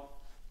about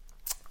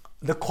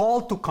the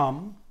call to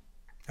come,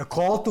 a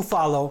call to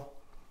follow,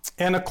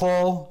 and a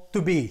call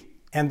to be.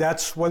 And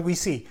that's what we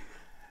see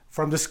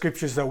from the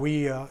scriptures that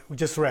we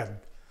just read.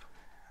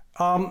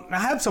 I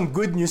have some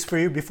good news for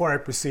you before I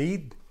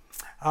proceed.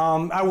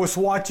 I was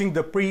watching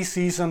the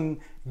preseason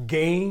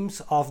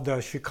games of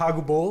the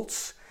Chicago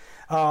Bulls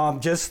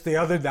just the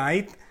other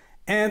night,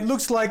 and it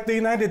looks like the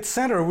United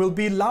Center will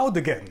be loud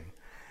again.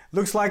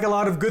 Looks like a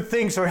lot of good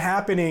things are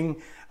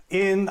happening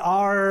in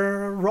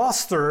our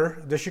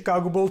roster, the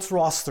Chicago Bulls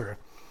roster.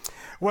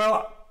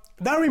 Well,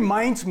 that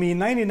reminds me, in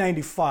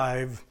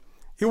 1995,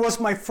 it was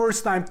my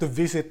first time to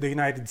visit the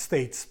United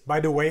States. By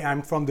the way,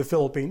 I'm from the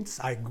Philippines.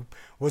 I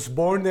was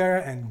born there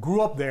and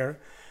grew up there.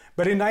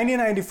 But in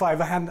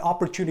 1995, I had an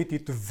opportunity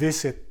to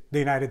visit the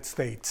United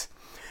States.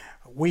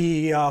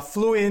 We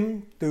flew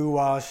in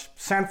to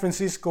San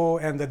Francisco,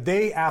 and the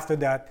day after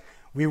that,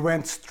 we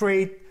went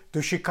straight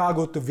to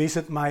Chicago to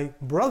visit my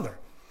brother.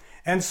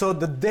 And so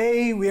the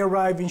day we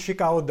arrived in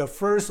Chicago, the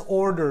first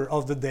order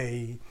of the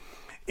day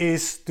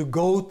is to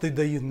go to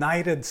the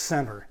United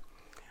Center.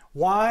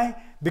 Why?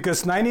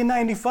 Because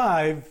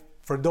 1995,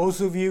 for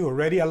those of you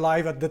already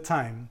alive at the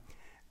time,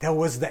 that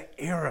was the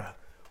era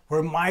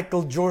where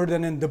Michael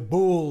Jordan and the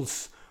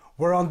Bulls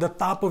were on the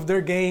top of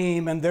their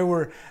game, and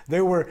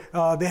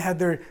they had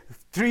their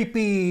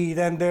three-peat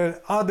and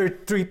their other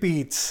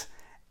three-peats.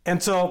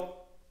 And so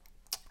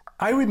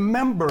I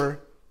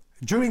remember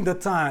during the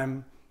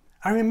time,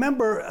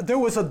 there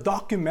was a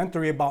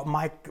documentary about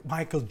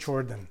Michael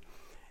Jordan.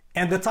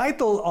 And the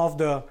title of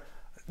the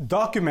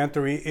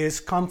documentary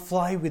is "Come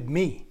Fly With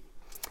Me."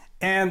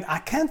 And I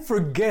can't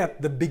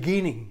forget the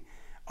beginning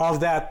of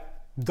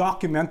that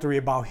documentary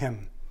about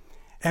him.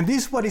 And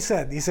this is what he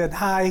said. He said,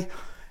 "Hi,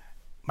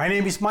 my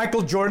name is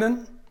Michael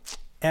Jordan,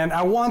 and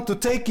I want to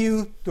take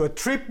you to a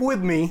trip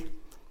with me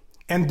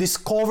and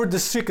discover the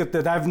secret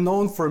that I've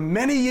known for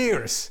many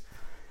years.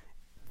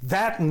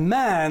 That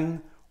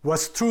man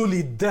was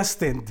truly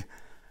destined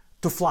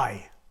to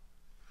fly."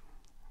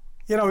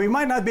 You know, we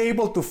might not be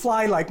able to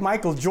fly like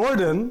Michael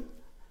Jordan,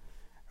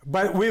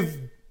 but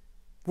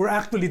we're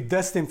actually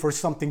destined for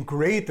something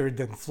greater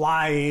than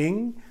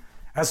flying,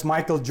 as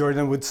Michael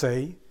Jordan would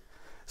say.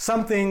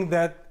 Something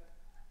that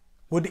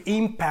would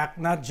impact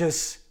not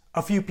just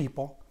a few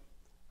people,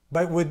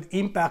 but would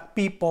impact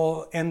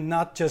people, and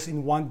not just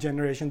in one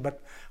generation,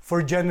 but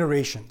for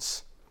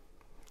generations.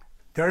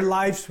 Their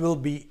lives will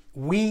be,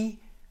 we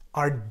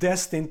are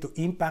destined to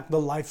impact the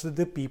lives of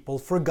the people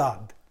for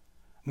God,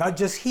 not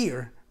just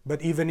here,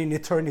 but even in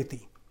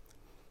eternity.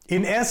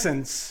 In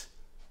essence,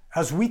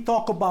 as we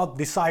talk about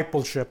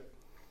discipleship,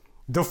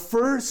 the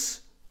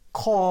first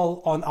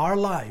call on our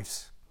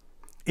lives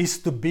is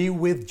to be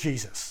with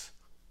Jesus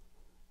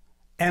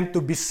and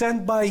to be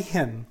sent by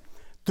Him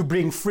to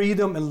bring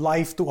freedom and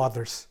life to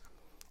others.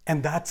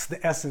 And that's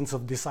the essence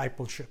of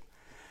discipleship,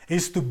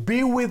 is to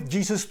be with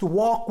Jesus, to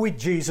walk with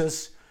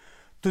Jesus,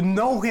 to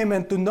know Him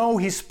and to know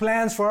His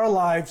plans for our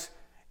lives,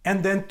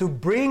 and then to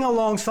bring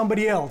along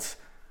somebody else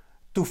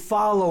to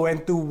follow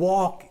and to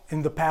walk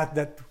in the path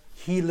that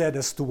He led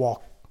us to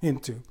walk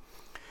into.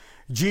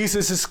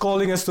 Jesus is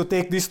calling us to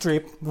take this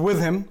trip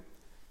with Him,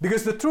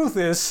 because the truth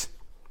is,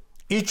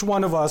 each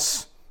one of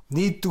us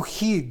need to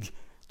heed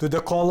to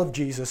the call of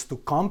Jesus to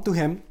come to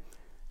Him,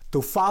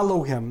 to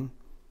follow Him,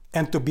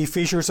 and to be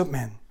fishers of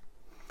men.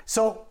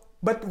 So,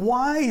 but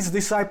why is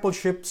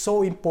discipleship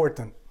so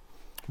important?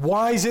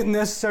 Why is it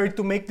necessary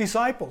to make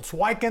disciples?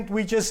 Why can't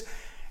we just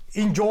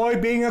enjoy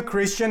being a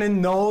Christian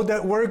and know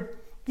that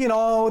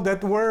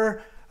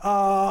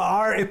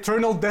our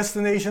eternal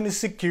destination is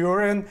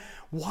secure? And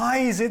why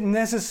is it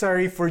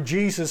necessary for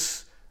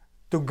Jesus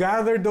to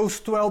gather those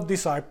 12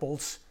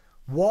 disciples,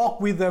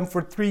 walk with them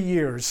for 3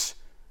 years,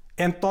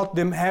 and taught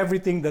them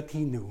everything that He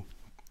knew?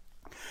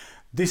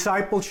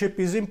 Discipleship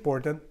is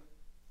important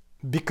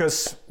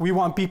because we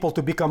want people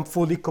to become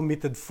fully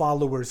committed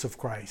followers of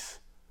Christ.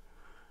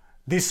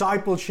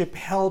 Discipleship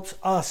helps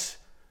us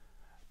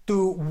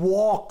to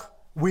walk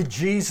with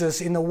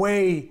Jesus in a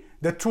way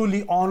that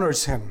truly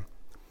honors Him.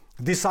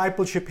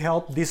 Discipleship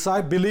helps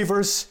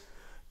believers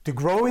to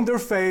grow in their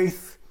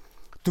faith,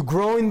 to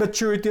grow in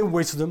maturity and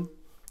wisdom,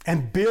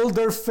 and build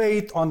their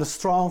faith on a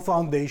strong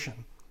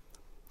foundation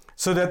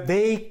so that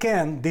they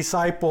can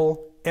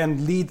disciple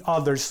and lead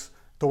others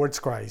towards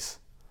Christ.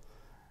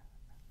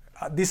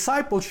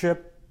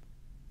 Discipleship,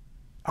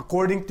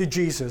 according to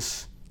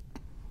Jesus,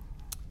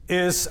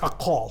 is a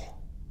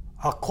call.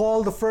 A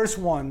call, the first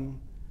one,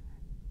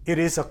 it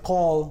is a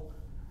call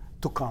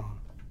to come.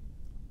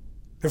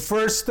 The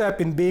first step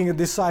in being a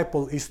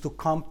disciple is to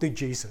come to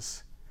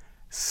Jesus.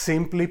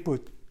 Simply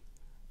put,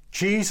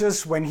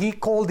 Jesus, when He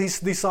called His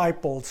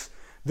disciples,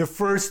 the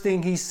first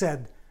thing He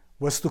said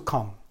was to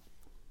come.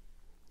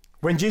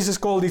 When Jesus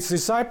called His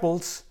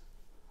disciples,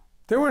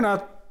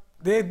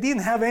 they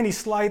didn't have any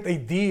slight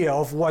idea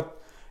of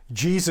what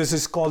Jesus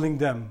is calling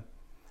them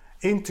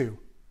into.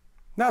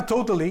 Not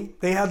totally.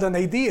 They had an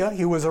idea.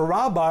 He was a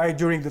rabbi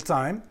during the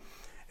time,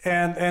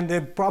 and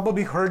they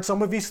probably heard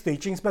some of His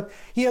teachings, but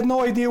He had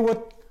no idea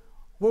what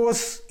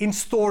was in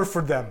store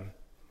for them.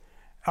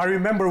 I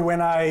remember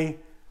when I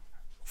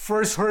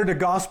first heard the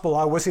gospel,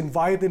 I was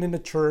invited in a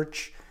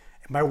church,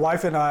 my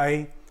wife and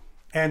I,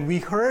 and we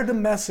heard the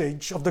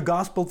message of the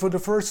gospel for the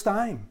first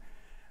time.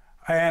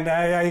 And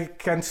I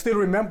can still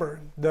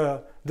remember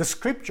the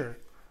scripture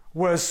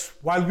was,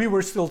 while we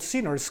were still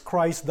sinners,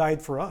 Christ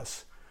died for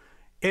us.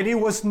 And it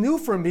was new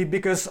for me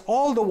because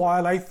all the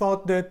while I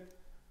thought that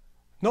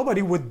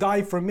nobody would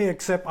die for me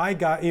except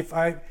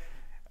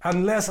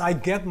unless I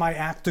get my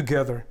act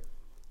together.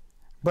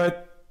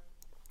 But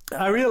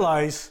I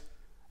realized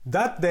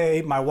that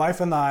day, my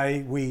wife and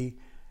I, we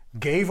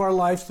gave our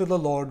lives to the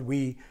Lord.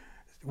 We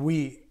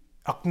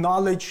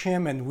acknowledged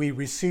Him and we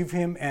received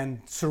Him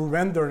and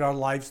surrendered our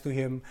lives to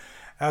Him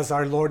as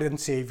our Lord and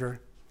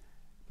Savior.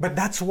 But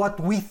that's what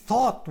we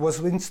thought was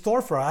in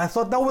store for us. I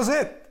thought that was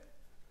it.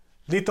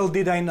 Little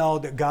did I know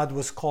that God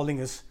was calling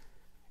us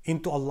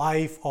into a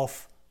life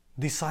of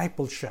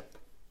discipleship.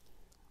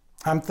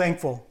 I'm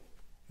thankful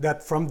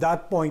that from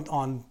that point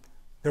on,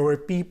 there were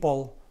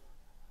people,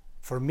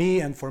 for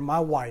me and for my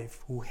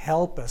wife, who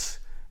help us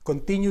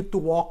continue to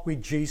walk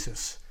with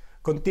Jesus,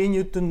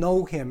 continue to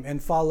know Him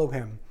and follow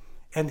Him,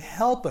 and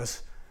help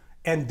us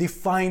and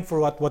define for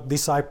what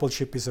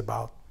discipleship is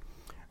about.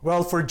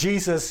 Well, for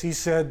Jesus, He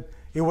said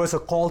it was a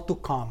call to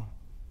come.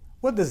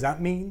 What does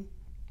that mean?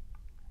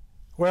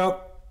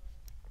 Well,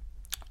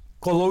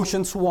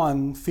 Colossians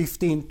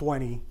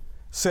 1:15-20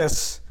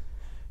 says,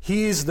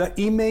 He is the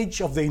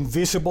image of the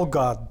invisible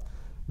God,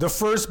 the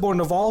firstborn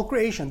of all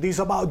creation. This is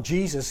about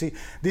Jesus.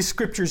 This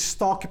scripture is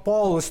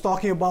Paul was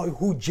talking about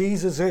who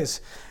Jesus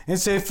is. And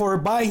said, for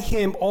by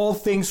Him all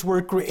things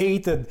were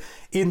created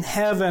in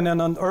heaven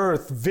and on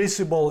earth,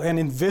 visible and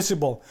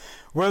invisible,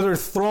 whether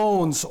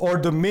thrones or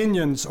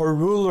dominions or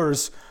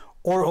rulers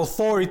or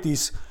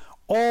authorities.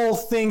 All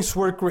things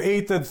were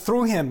created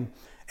through Him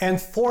and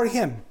for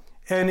Him,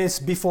 and is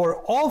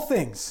before all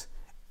things,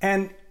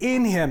 and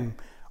in Him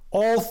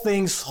all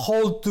things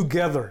hold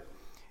together.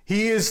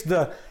 He is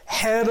the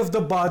head of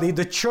the body,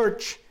 the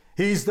church.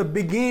 He is the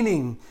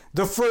beginning,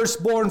 the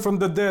firstborn from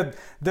the dead,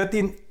 that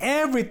in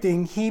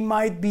everything He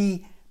might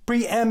be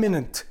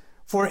preeminent.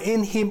 For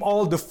in Him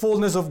all the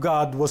fullness of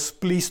God was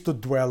pleased to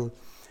dwell,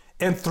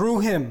 and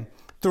through Him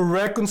to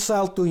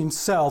reconcile to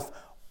Himself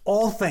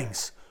all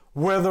things,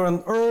 whether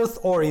on earth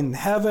or in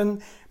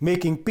heaven,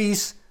 making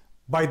peace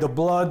by the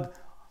blood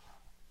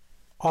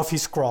of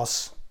his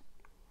cross.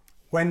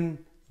 When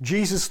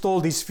Jesus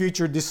told his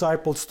future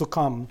disciples to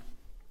come,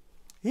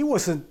 he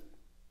wasn't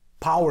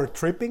power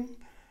tripping.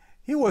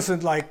 He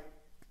wasn't like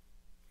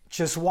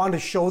just want to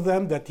show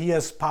them that he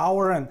has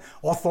power and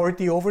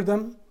authority over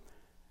them.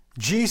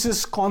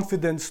 Jesus'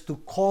 confidence to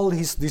call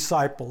his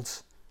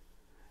disciples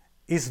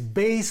is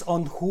based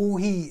on who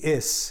he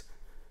is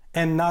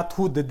and not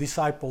who the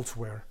disciples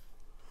were.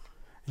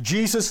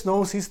 Jesus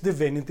knows his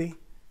divinity,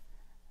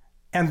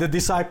 and the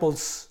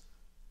disciples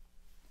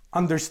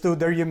understood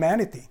their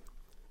humanity.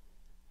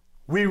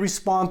 We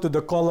respond to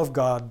the call of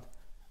God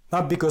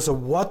not because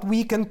of what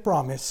we can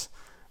promise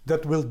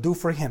that we'll do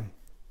for him,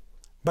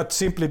 but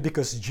simply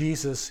because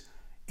Jesus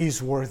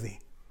is worthy.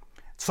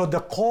 So the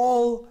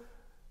call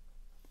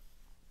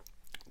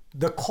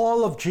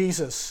of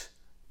Jesus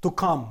to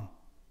come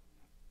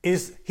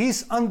is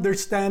his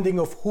understanding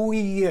of who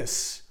he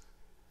is,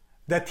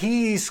 that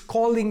he is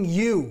calling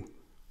you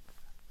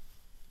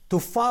to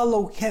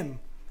follow him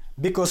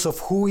because of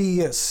who he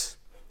is.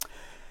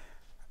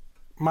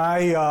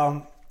 My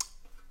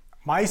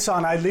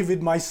son, I live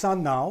with my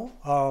son now,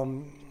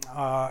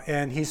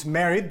 and he's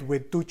married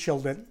with 2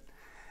 children.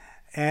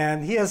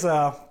 And he has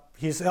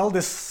his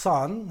eldest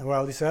son,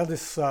 his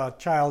eldest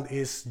child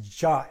is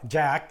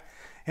Jack,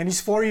 and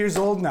he's 4 years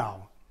old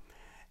now.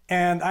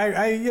 And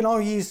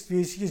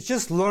he's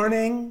just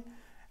learning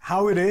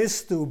how it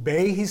is to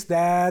obey his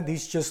dad.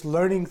 He's just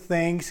learning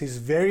things. He's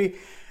very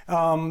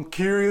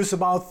curious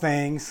about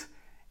things.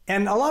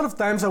 And a lot of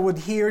times I would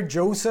hear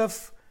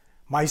Joseph,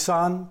 my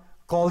son,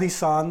 call his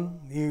son.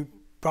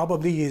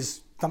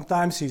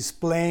 Sometimes he's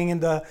playing in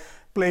the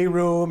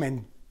playroom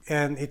and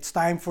it's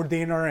time for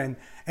dinner,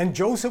 and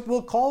Joseph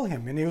will call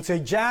him and he would say,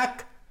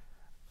 "Jack,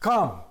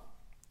 come."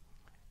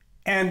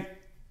 And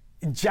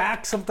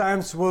Jack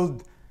sometimes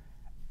will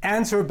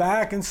answer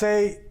back and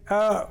say,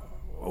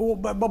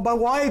 but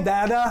why,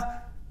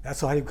 Dada?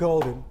 That's what he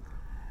called him.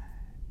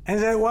 And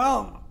he said,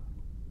 "Well,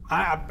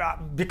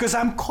 because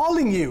I'm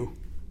calling you."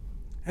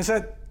 I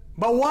said,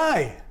 "But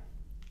why?"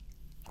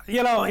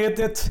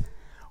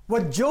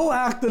 What Joe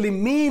actually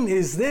means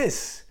is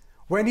this.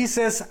 When he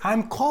says,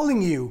 "I'm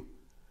calling you,"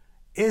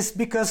 is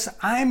because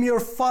I'm your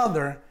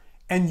father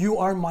and you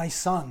are my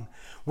son.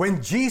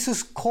 When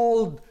Jesus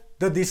called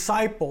the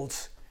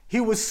disciples,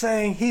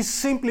 he's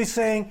simply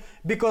saying,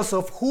 because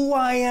of who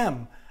I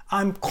am,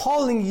 I'm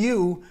calling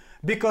you,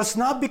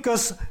 not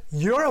because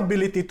your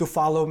ability to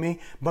follow me,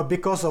 but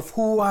because of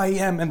who I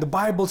am. And the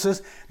Bible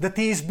says that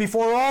he is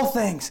before all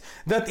things,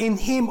 that in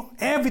him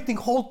everything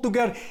holds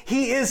together.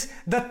 He is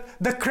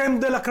the creme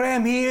de la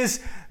creme. He is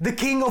the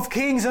King of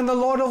kings and the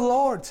Lord of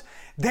lords.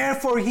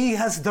 Therefore, he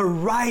has the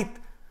right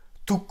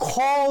to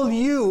call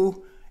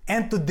you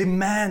and to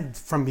demand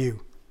from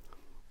you.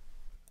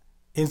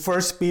 In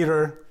 1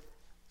 Peter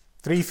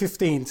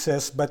 3:15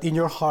 says, "But in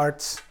your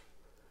hearts,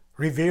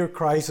 revere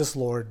Christ as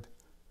Lord.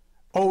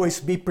 Always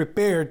be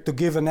prepared to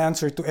give an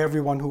answer to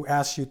everyone who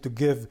asks you to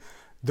give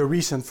the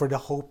reason for the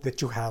hope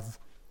that you have."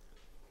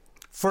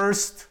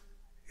 First,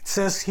 it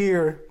says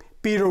here,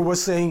 Peter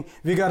was saying,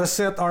 we got to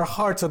set our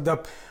hearts at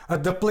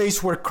the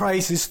place where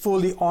Christ is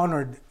fully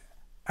honored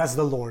as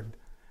the Lord.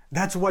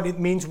 That's what it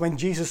means when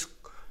Jesus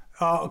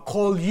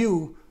called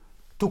you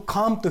to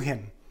come to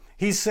him.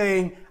 He's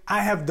saying,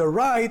 I have the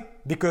right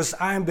because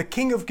I am the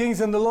King of kings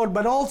and the Lord,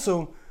 but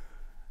also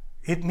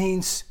it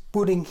means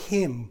putting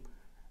him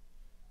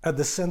at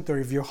the center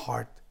of your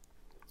heart.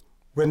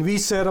 When we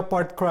set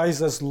apart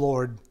Christ as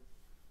Lord,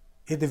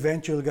 it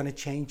eventually going to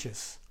change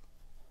us.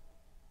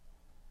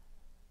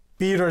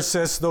 Peter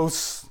says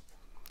those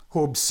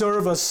who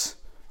observe us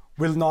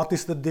will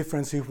notice the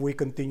difference if we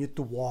continue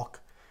to walk.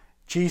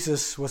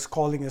 Jesus was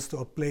calling us to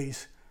a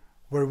place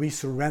where we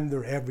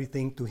surrender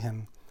everything to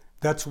him.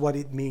 That's what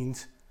it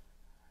means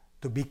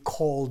to be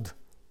called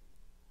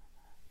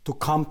to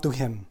come to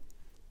him.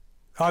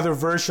 Other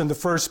version, the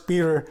 1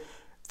 Peter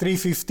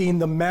 3:15,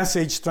 the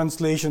Message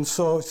translation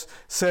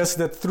says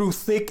that through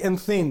thick and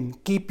thin,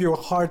 keep your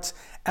hearts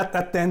at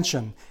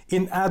attention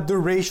in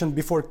adoration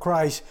before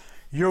Christ,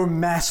 your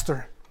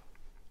Master.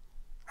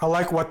 I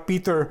like what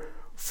Peter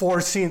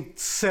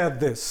 4:6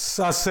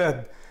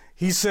 said.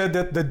 He said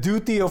that the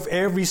duty of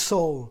every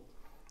soul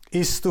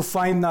is to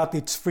find not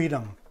its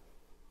freedom,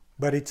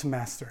 but its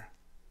master.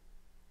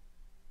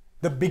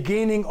 The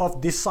beginning of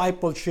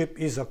discipleship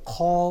is a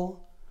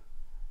call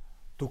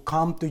to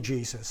come to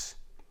Jesus.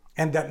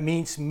 And that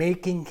means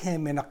making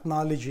him and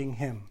acknowledging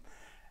him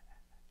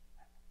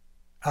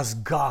as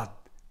God,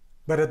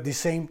 but at the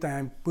same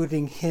time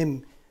putting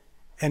him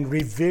and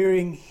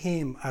revering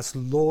him as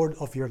Lord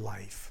of your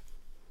life.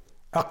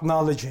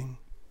 Acknowledging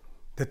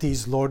that he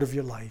is Lord of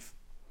your life.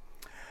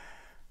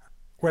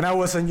 When I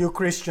was a new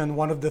Christian,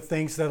 one of the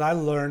things that I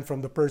learned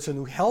from the person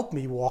who helped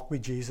me walk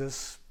with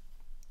Jesus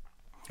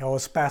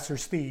was Pastor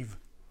Steve.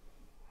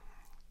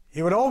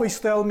 He would always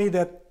tell me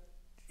that,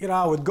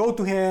 I would go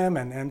to him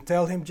and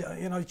tell him,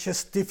 it's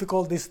just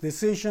difficult, this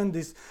decision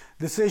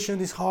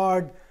is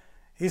hard.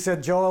 He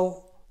said,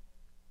 Joel,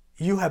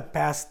 you have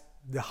passed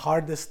the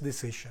hardest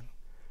decision.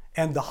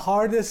 And the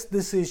hardest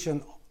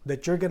decision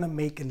that you're going to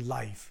make in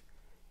life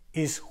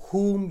is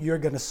whom you're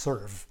going to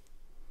serve.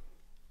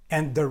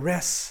 And the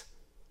rest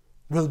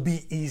will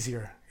be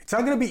easier. It's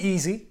not going to be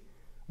easy,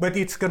 but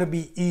it's going to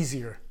be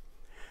easier.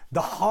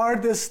 The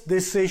hardest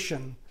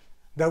decision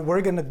that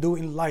we're going to do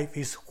in life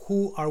is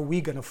who are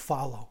we going to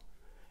follow.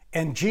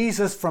 And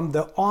Jesus, from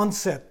the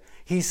onset,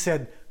 he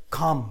said,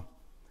 come.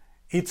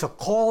 It's a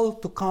call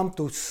to come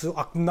to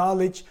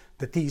acknowledge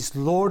that he is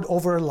Lord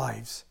over our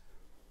lives.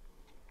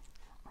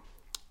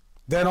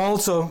 Then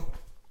also,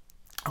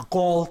 a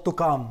call to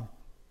come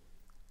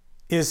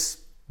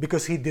is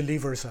because he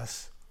delivers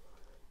us.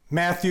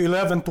 Matthew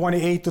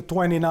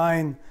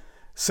 11:28-29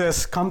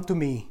 says, come to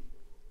me,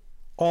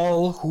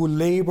 all who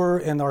labor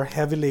and are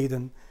heavy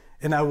laden,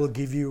 and I will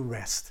give you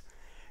rest.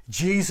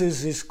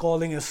 Jesus is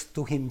calling us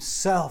to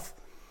himself,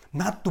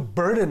 not to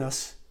burden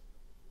us,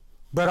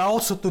 but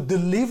also to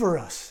deliver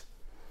us.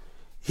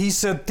 He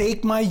said,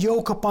 take my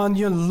yoke upon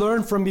you and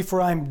learn from me, for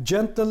I am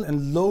gentle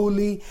and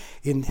lowly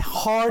in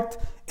heart,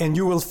 and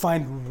you will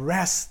find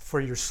rest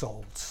for your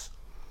souls.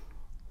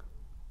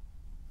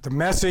 The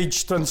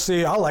Message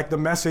translation, I like the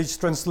Message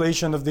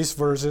translation of these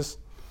verses.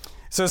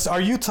 It says,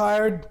 are you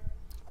tired,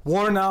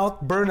 worn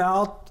out, burnt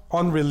out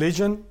on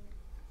religion?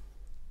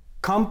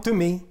 Come to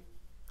me.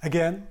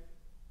 Again,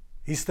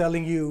 he's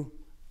telling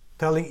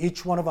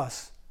each one of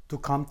us to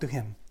come to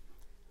him.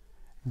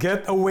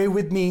 Get away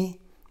with me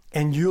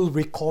and you'll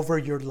recover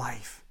your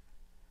life.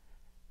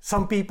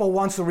 Some people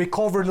want to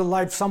recover the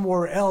life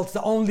somewhere else.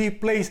 The only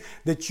place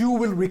that you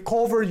will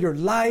recover your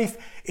life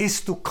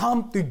is to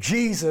come to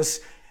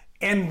Jesus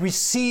and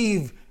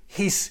receive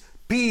his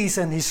peace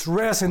and his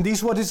rest. And this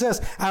is what he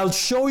says, I'll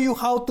show you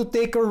how to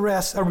take a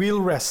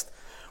real rest.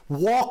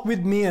 Walk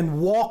with me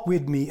and walk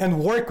with me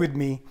and work with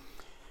me.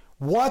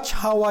 Watch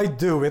how I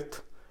do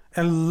it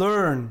and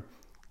learn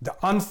the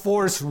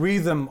unforced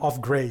rhythm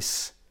of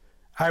grace.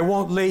 I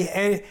won't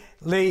lay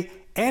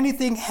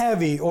anything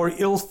heavy or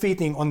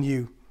ill-fitting on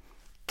you.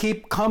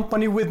 Keep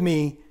company with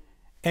me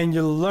and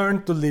you'll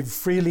learn to live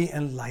freely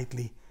and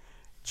lightly.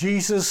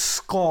 Jesus'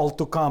 call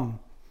to come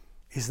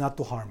is not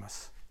to harm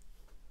us,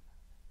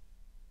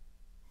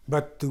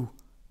 but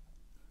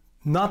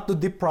not to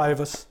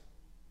deprive us,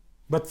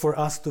 but for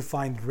us to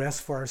find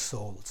rest for our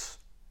souls.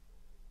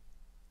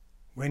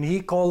 When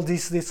he called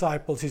his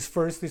disciples, his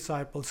first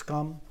disciples,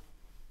 come,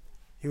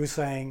 he was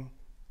saying,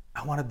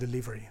 I want to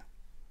deliver you.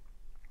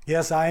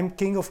 Yes, I am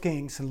King of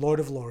Kings and Lord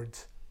of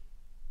Lords.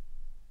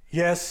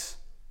 Yes,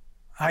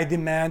 I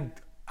demand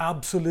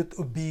absolute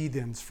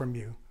obedience from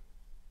you.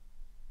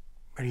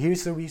 But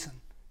here's the reason,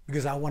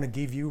 because I want to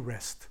give you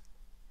rest.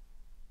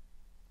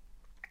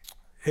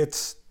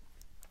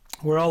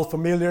 We're all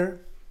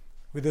familiar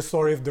with the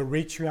story of the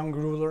rich young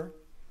ruler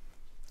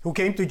who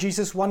came to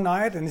Jesus one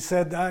night and he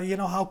said,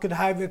 how could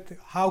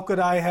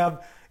I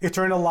have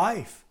eternal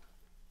life?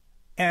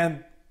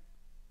 And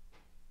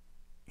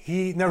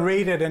he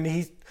narrated and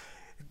he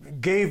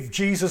gave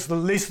Jesus the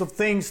list of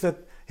things that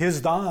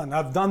he's done.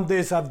 I've done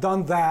this, I've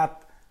done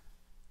that.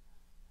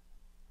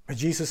 But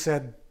Jesus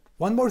said,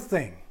 one more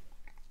thing.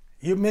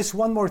 You missed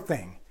one more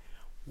thing.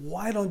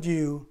 Why don't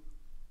you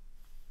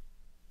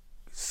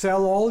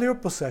sell all your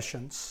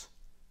possessions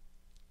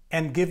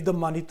and give the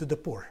money to the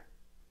poor?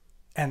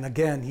 And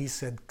again, he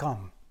said,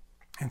 come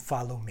and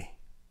follow me.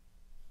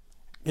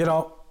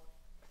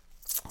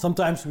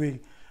 Sometimes we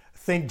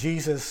think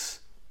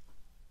Jesus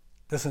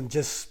doesn't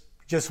just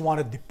want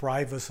to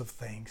deprive us of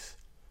things.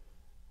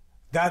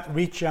 That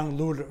rich young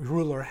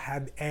ruler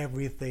had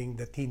everything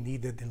that he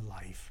needed in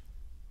life.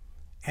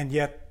 And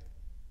yet,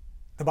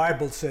 the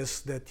Bible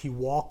says that he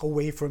walked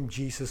away from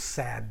Jesus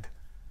sad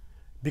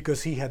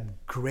because he had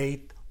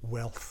great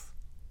wealth.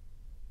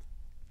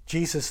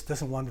 Jesus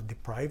doesn't want to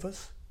deprive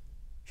us.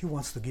 He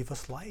wants to give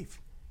us life.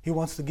 He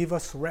wants to give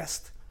us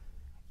rest.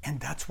 And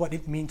that's what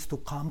it means to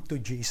come to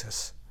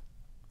Jesus.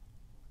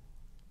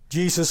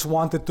 Jesus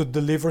wanted to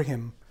deliver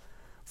him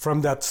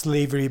from that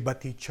slavery,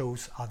 but he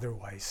chose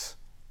otherwise.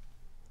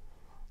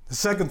 The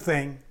second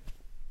thing,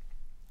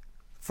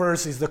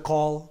 first is the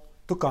call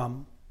to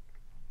come.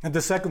 And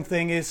the second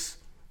thing is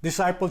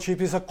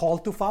discipleship is a call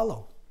to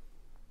follow.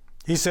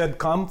 He said,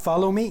 come,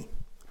 follow me.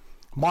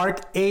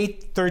 Mark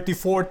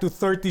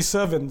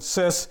 8:34-37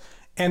 says,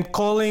 and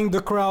calling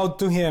the crowd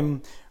to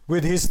him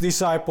with his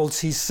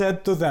disciples, he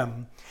said to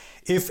them,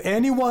 if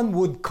anyone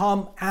would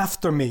come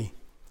after me,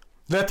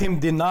 let him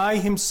deny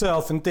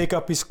himself and take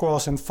up his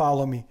cross and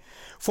follow me.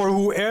 For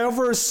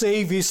whoever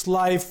saves his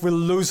life will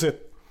lose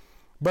it,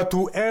 but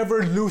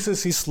whoever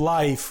loses his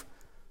life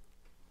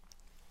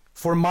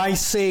for my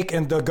sake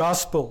and the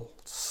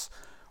gospel's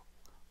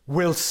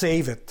will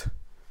save it.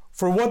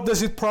 For what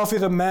does it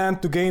profit a man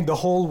to gain the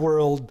whole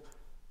world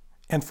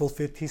and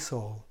forfeit his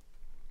soul?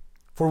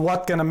 For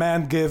what can a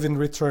man give in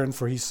return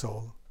for his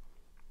soul?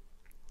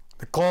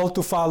 The call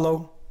to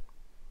follow,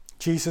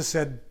 Jesus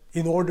said,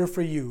 in order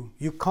for you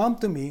come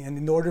to me, and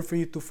in order for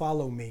you to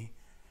follow me,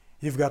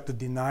 you've got to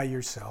deny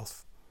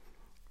yourself.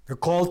 The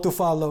call to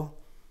follow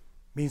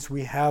means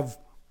we have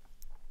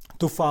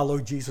to follow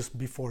Jesus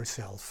before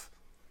self,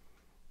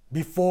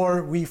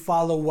 before we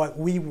follow what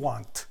we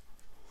want.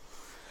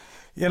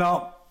 You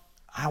know,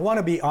 I want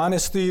to be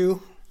honest to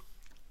you.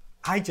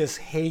 I just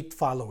hate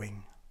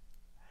following.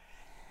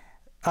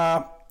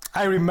 I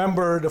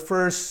remember the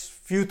first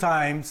few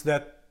times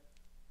that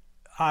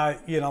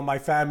my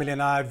family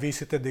and I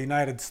visited the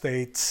United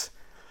States.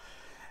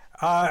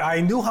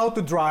 I knew how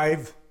to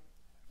drive,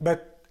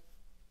 but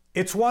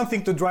it's one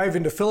thing to drive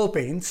in the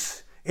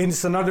Philippines, and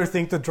it's another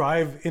thing to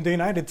drive in the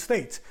United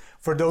States.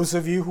 For those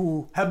of you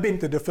who have been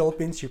to the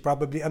Philippines, you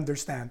probably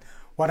understand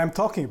what I'm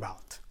talking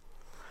about.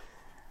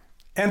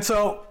 And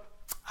so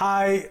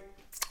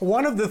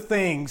one of the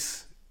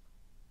things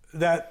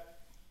that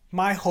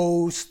my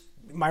host,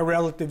 my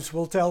relatives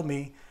will tell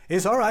me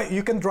is, all right,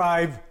 you can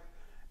drive,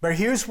 but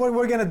here's what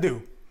we're going to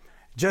do.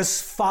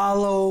 Just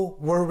follow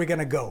where we're going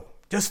to go.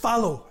 Just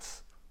follow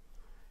us.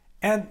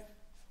 And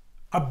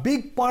a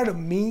big part of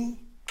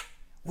me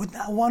would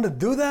not want to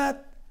do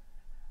that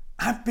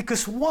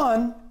because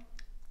one,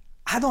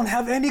 I don't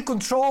have any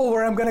control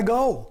where I'm going to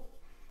go.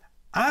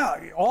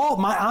 All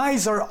my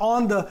eyes are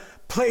on the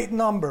plate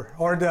number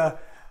or the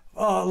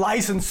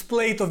license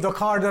plate of the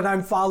car that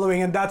I'm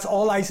following, and that's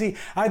all I see.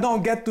 I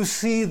don't get to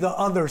see the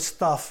other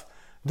stuff,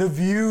 the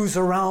views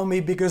around me,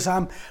 because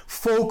I'm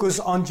focused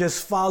on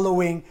just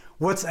following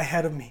what's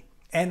ahead of me.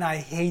 And I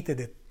hated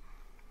it.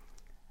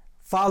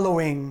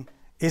 Following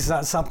is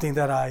not something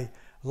that I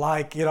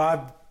like. You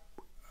know,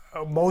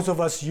 most of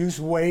us use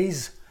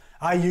Waze.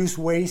 I use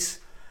Waze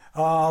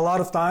a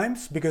lot of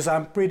times because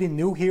I'm pretty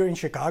new here in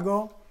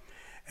Chicago.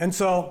 And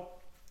so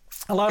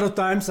a lot of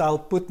times I'll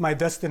put my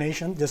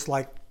destination just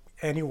like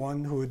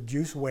anyone who would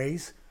use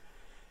Waze.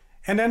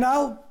 And then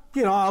I'll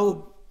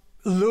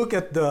look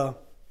at the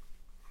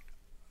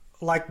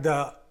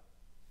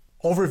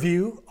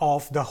overview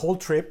of the whole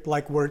trip,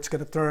 like where it's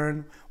going to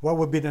turn, what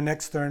would be the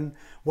next turn,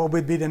 what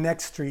would be the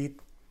next street.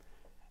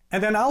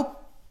 And then I'll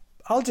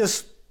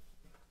just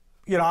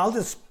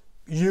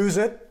use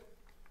it,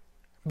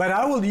 but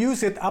I will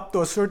use it up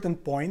to a certain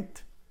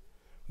point.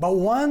 But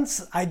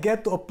once I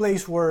get to a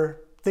place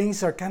where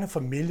things are kind of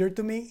familiar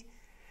to me,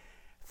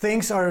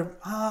 things are,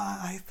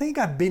 I think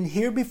I've been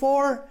here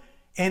before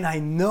and I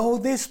know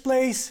this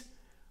place,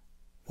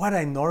 what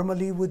I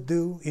normally would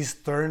do is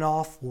turn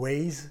off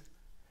Waze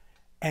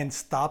and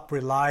stop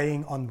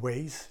relying on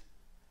Waze.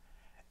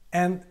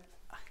 And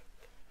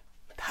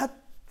that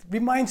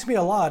reminds me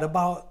a lot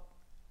about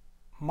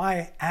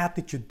my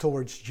attitude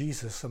towards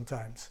Jesus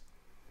sometimes.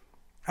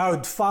 I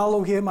would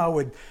follow him, I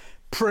would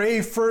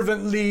pray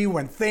fervently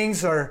when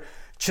things are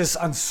just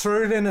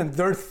uncertain and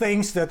there are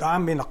things that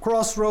I'm in a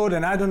crossroad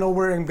and I don't know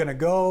where I'm going to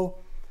go.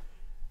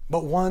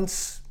 But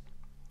once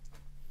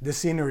the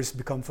sceneries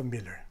become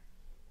familiar,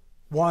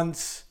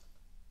 once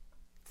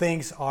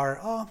things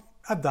are,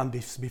 I've done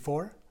this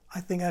before,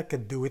 I think I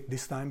could do it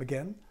this time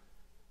again,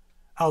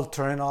 I'll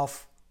turn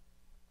off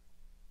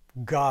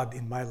God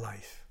in my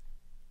life.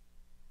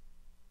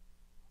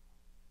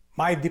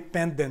 My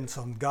dependence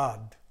on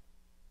God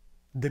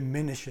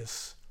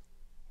diminishes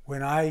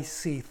when I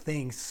see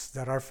things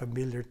that are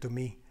familiar to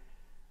me.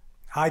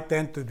 I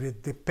tend to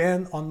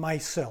depend on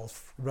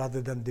myself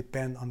rather than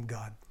depend on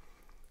God.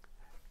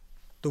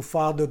 To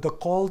follow, the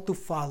call to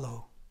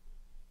follow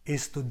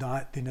is to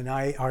not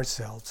deny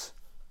ourselves,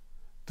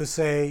 to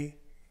say,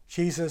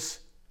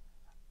 Jesus,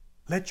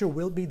 let your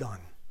will be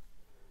done.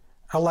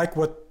 I like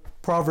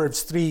what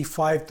Proverbs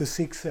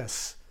 3:5-6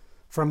 says.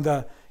 From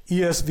the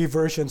ESV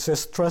version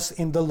says, trust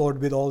in the Lord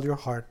with all your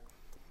heart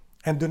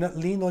and do not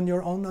lean on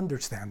your own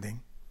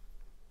understanding.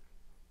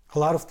 A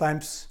lot of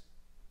times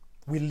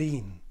we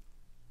lean,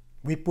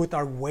 we put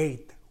our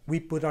weight, we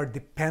put our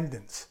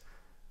dependence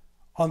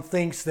on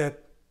things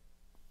that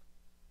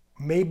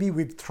maybe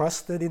we've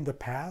trusted in the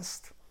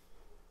past.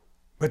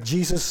 But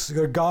Jesus,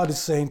 your God, is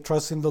saying,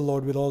 trust in the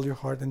Lord with all your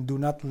heart and do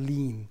not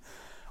lean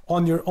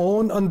on your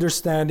own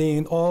understanding.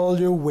 In all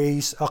your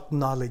ways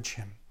acknowledge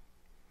him.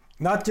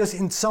 Not just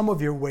in some of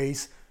your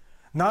ways,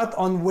 not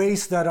on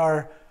ways that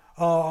are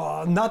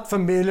not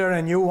familiar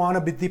and you want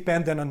to be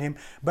dependent on him,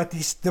 but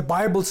the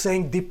Bible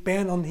saying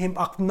depend on him,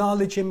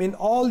 acknowledge him in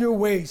all your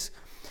ways.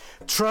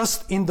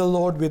 Trust in the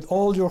Lord with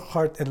all your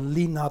heart and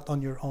lean not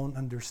on your own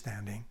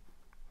understanding.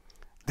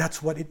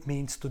 That's what it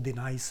means to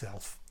deny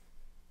self.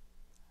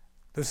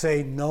 To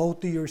say no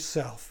to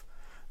yourself,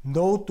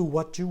 no to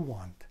what you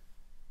want,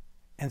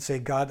 and say,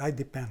 God, I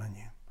depend on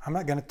you. I'm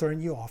not going to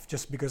turn you off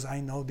just because I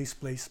know this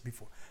place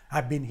before.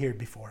 I've been here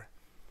before.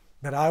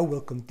 But I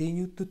will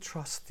continue to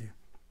trust you.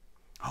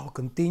 I will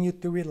continue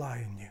to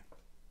rely on you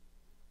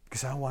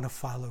because I want to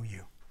follow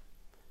you.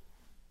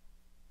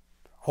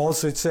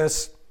 Also, it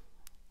says,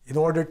 in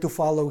order to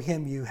follow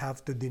him, you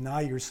have to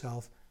deny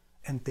yourself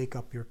and take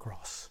up your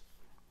cross.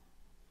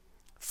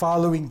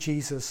 Following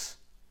Jesus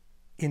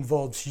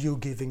involves you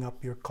giving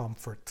up your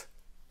comfort.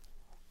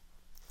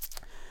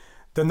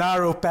 The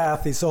narrow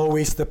path is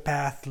always the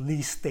path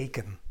least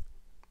taken,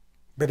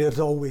 but it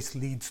always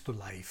leads to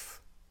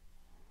life.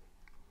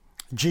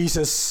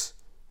 Jesus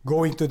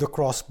going to the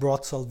cross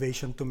brought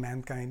salvation to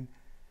mankind.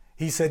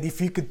 He said, if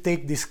you could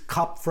take this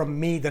cup from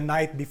me the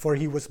night before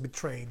he was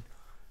betrayed.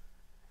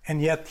 And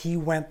yet he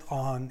went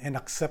on and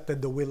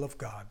accepted the will of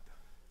God.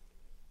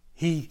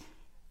 He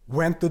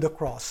went to the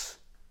cross.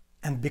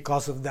 And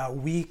because of that,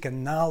 we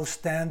can now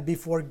stand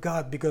before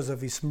God because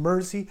of his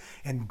mercy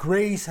and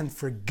grace and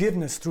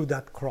forgiveness through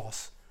that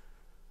cross.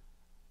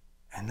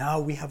 And now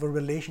we have a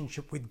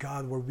relationship with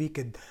God where we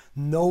could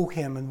know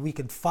him and we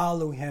could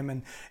follow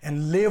him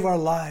and live our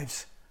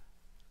lives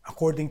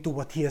according to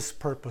what he has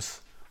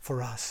purposed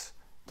for us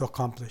to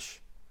accomplish.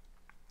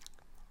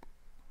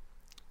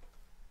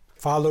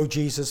 Follow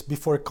Jesus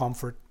before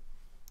comfort.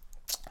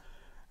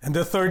 And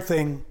the third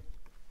thing,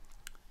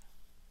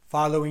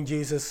 following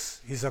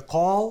Jesus is a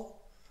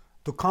call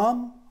to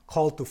come,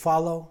 call to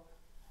follow,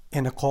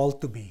 and a call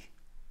to be.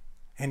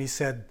 And he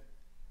said,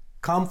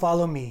 come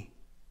follow me,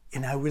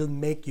 and I will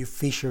make you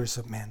fishers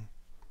of men.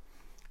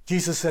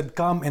 Jesus said,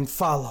 come and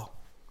follow.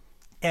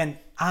 And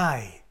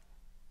I,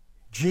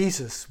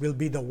 Jesus, will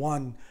be the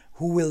one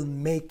who will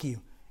make you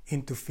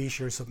into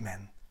fishers of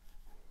men.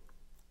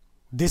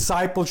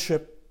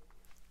 Discipleship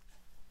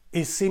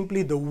is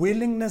simply the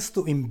willingness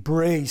to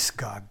embrace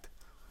God,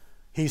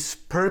 his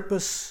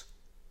purpose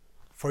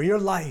for your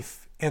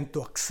life, and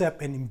to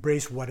accept and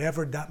embrace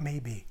whatever that may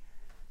be.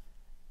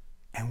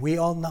 And we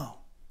all know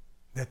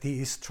that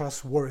he is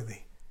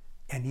trustworthy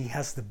and he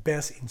has the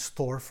best in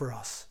store for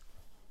us.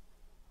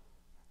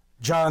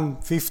 John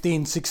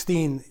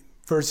 15:16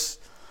 verse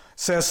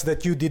says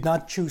that you did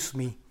not choose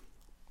me,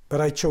 but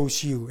I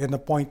chose you and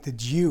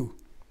appointed you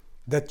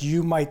that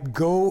you might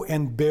go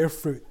and bear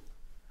fruit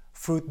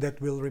that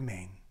will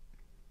remain.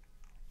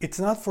 It's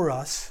not for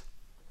us.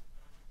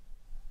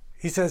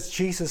 He says,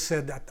 Jesus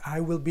said that I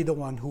will be the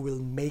one who will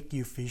make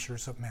you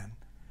fishers of men.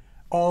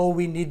 All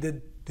we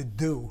needed to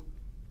do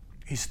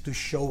is to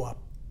show up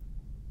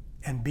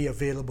and be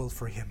available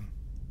for him.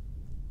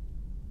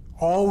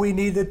 All we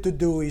needed to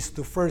do is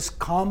to first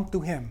come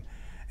to him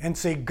and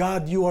say,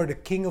 God, you are the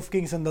King of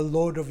Kings and the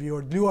Lord of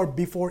Lords. You are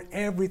before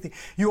everything.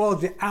 You are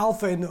the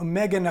Alpha and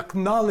Omega, and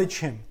acknowledge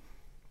him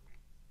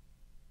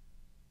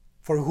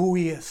for who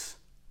he is.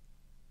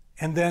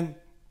 And then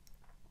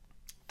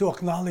to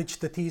acknowledge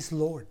that he is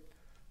Lord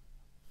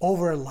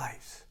over our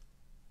lives,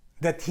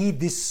 that he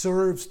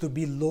deserves to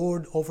be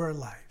Lord over our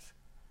lives.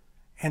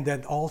 And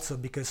then also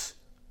because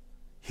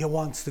he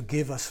wants to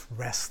give us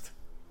rest.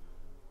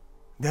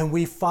 Then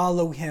we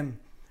follow him,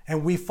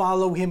 and we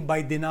follow him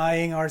by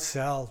denying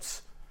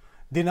ourselves,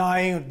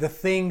 denying the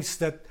things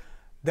that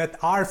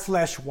our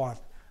flesh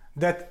wants,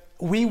 that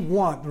we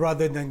want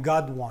rather than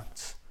God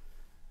wants.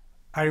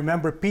 I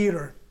remember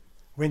Peter,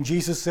 when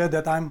Jesus said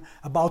that I'm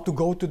about to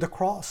go to the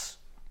cross.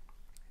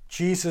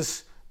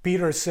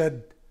 Peter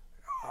said,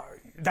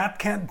 that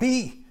can't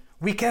be.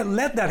 We can't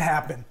let that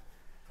happen.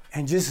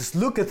 And Jesus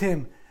looked at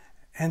him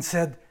and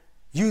said,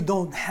 you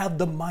don't have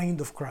the mind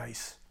of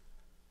Christ.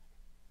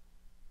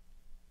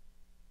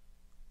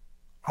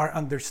 Our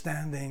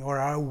understanding or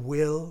our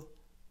will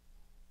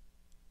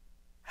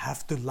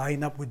have to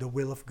line up with the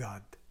will of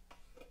God.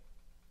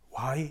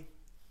 Why?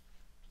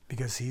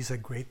 Because he's a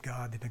great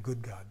God and a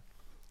good God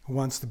who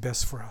wants the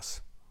best for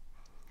us.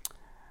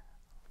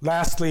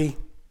 Lastly,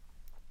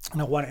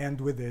 and I want to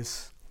end with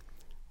this,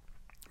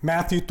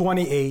 Matthew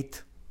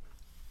 28,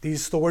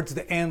 this is towards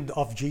the end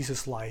of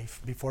Jesus'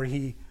 life, before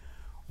he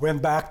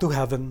went back to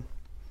heaven.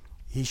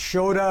 He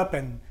showed up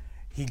and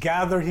he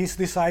gathered his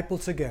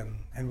disciples again,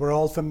 and we're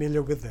all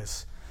familiar with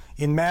this.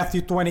 In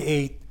Matthew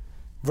 28,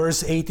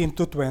 verse 18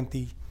 to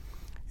 20,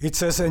 it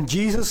says, and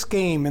Jesus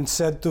came and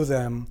said to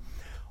them,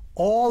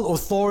 all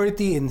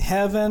authority in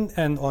heaven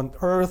and on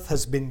earth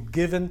has been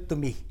given to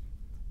me.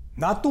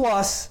 Not to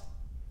us,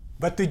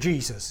 but to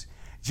Jesus.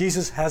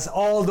 Jesus has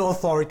all the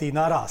authority,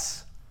 not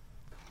us.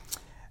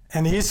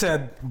 And he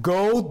said,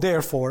 go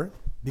therefore,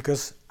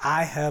 because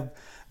I have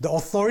the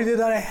authority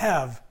that I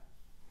have,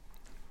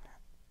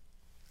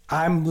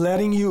 I'm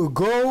letting you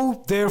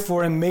go,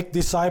 therefore, and make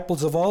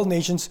disciples of all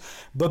nations,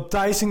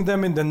 baptizing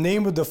them in the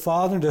name of the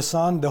Father, the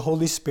Son, and the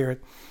Holy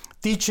Spirit,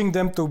 teaching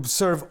them to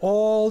observe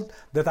all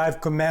that I've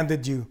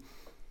commanded you.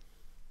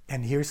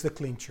 And here's the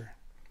clincher.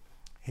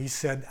 He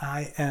said,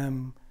 I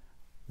am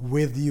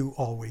with you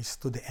always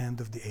to the end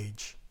of the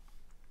age.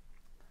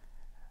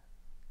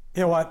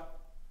 You know what?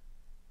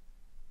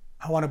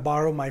 I want to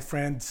borrow my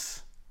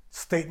friend's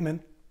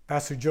statement.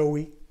 Pastor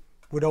Joey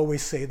would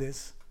always say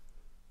this,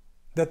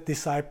 that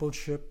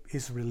discipleship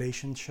is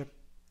relationship.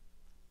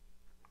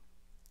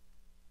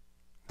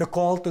 The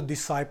call to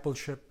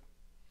discipleship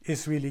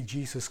is really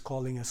Jesus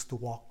calling us to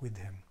walk with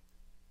him.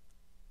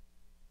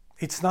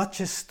 It's not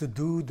just to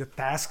do the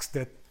tasks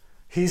that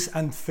his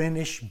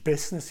unfinished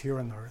business here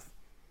on earth,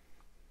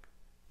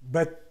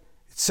 but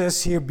it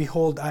says here,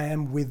 behold, I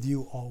am with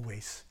you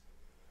always.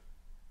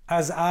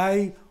 As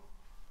I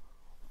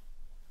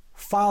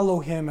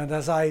follow him and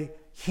as I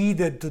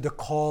heeded to the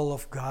call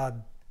of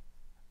God,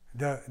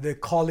 the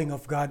calling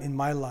of God in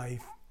my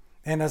life,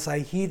 and as I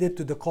heeded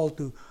to the call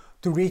to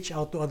reach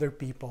out to other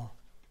people,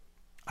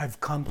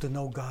 I've come to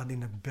know God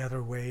in a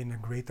better way, in a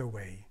greater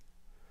way.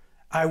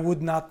 I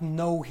would not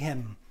know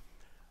him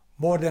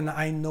more than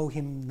I know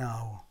him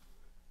now,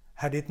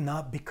 had it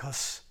not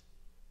because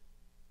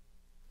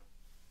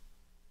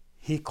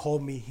he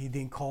called me, he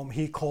didn't call me,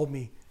 he called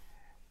me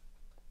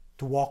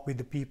to walk with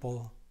the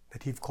people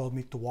that he've called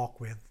me to walk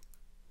with.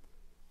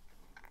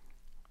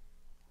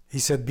 He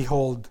said,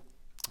 behold,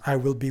 I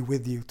will be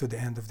with you to the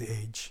end of the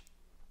age.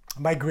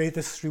 My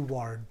greatest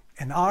reward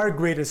and our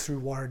greatest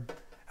reward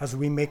as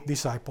we make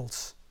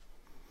disciples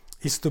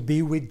is to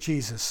be with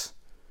Jesus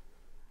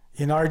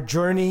in our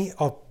journey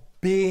of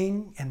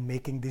being and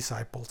making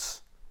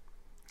disciples.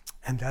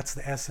 And that's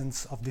the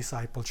essence of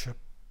discipleship.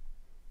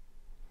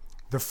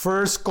 The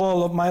first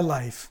call of my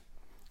life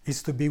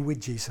is to be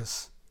with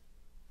Jesus,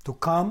 to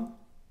come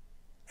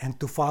and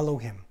to follow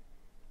him.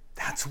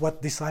 That's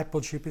what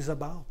discipleship is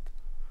about.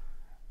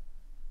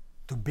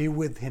 To be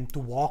with him, to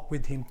walk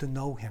with him, to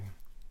know him,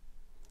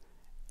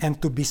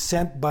 and to be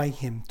sent by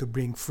him to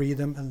bring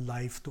freedom and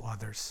life to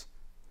others.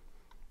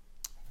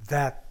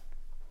 That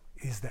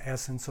is the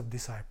essence of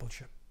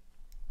discipleship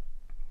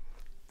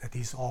that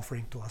he's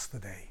offering to us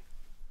today.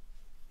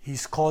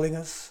 He's calling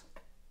us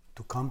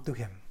to come to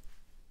him.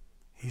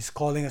 He's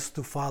calling us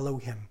to follow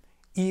him,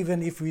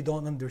 even if we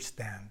don't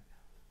understand,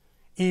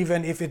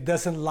 even if it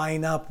doesn't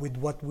line up with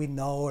what we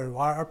know or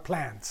our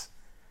plans.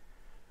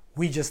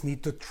 We just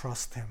need to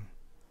trust him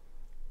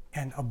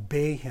and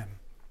obey him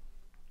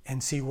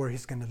and see where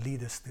he's going to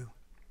lead us to.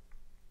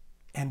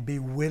 And be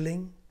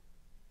willing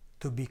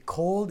to be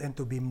called and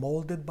to be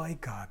molded by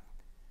God.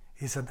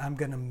 He said, I'm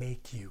going to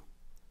make you.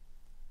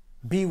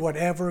 Be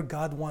whatever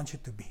God wants you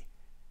to be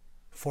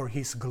for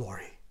his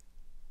glory.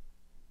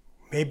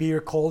 Maybe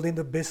you're called in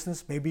the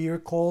business. Maybe you're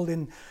called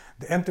in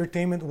the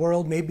entertainment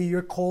world. Maybe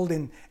you're called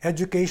in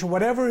education.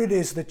 Whatever it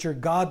is that your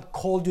God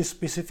called you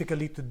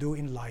specifically to do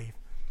in life.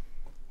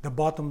 The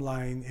bottom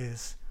line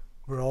is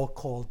we're all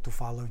called to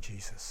follow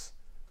Jesus.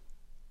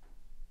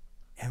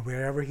 And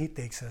wherever he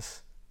takes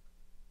us,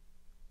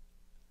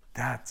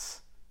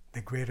 that's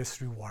the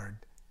greatest reward,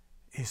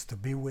 is to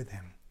be with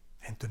him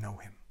and to know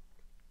him.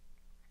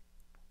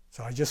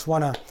 So I just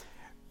want to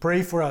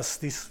pray for us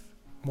this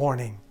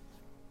morning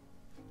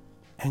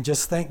and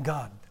just thank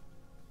God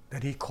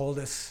that he called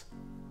us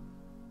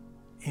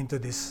into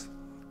this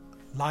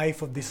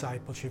life of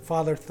discipleship.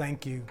 Father,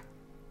 thank you.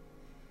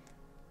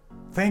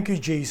 Thank you,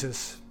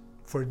 Jesus,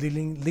 for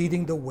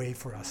leading the way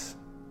for us.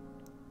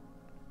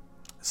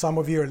 Some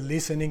of you are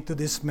listening to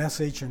this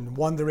message and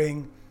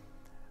wondering,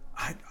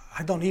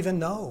 I don't even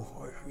know.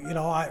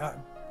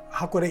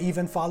 How could I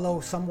even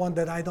follow someone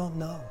that I don't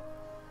know?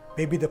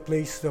 Maybe the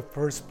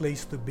first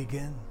place to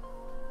begin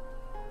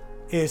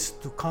is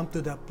to come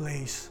to that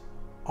place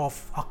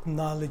of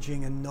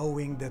acknowledging and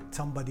knowing that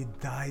somebody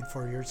died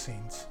for your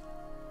sins,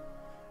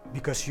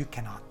 because you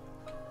cannot.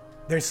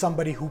 There's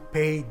somebody who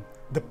paid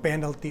the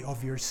penalty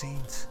of your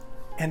sins.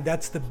 And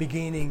that's the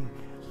beginning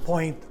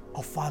point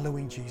of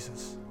following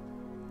Jesus,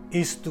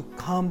 is to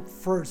come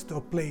first to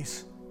a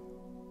place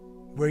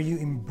where you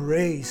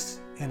embrace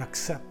and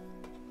accept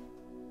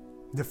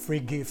the free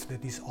gift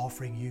that he's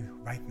offering you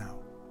right now.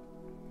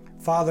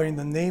 Father, in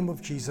the name of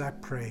Jesus, I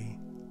pray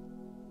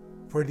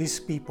for these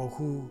people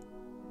who,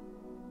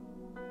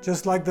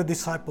 just like the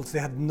disciples, they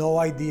had no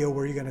idea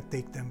where you're going to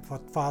take them.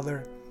 But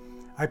Father,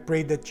 I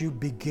pray that you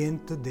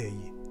begin today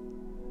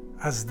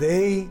as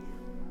they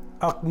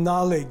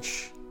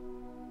acknowledge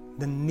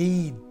the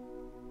need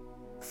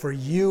for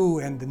you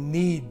and the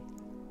need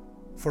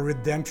for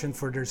redemption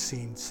for their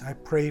sins. I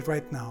pray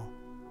right now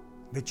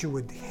that you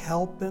would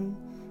help them,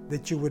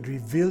 that you would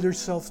reveal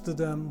yourself to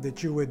them,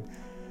 that you would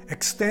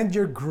extend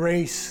your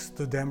grace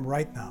to them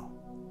right now.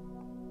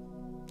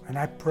 And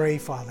I pray,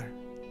 Father,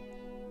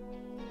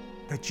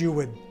 that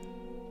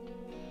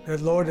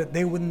Lord, that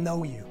they would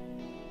know you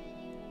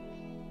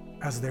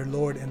as their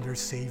Lord and their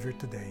Savior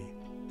today.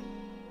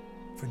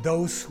 For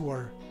those who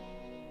are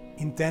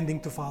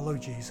intending to follow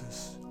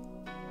Jesus,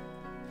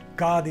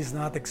 God is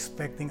not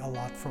expecting a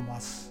lot from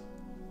us.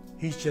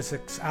 He's just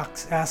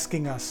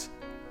asking us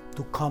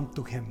to come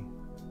to him,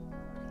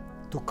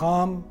 to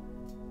come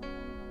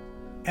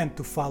and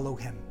to follow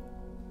him,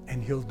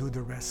 and he'll do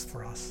the rest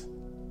for us.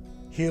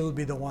 He'll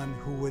be the one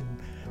who would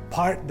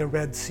part the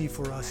Red Sea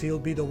for us. He'll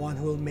be the one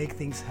who will make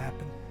things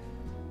happen.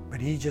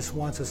 But he just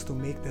wants us to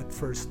make that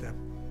first step.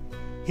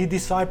 He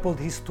discipled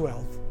his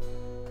 12.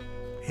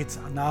 It's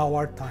now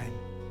our time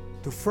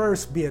to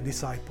first be a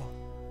disciple.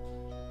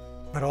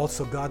 But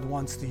also God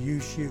wants to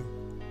use you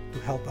to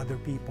help other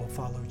people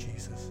follow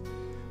Jesus.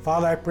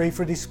 Father, I pray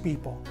for these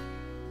people.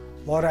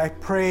 Lord, I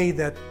pray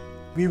that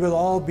we will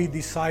all be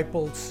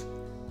disciples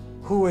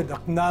who would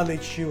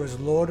acknowledge you as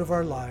Lord of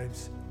our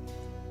lives.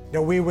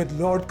 That we would,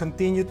 Lord,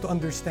 continue to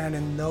understand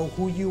and know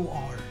who you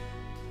are.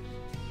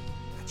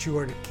 That you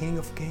are the King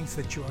of Kings,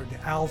 that you are the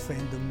Alpha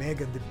and the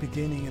Omega, the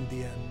beginning and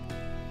the end.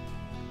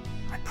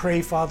 I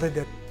pray, Father,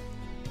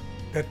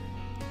 that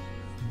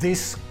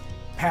this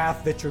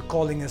path that you're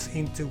calling us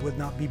into would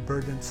not be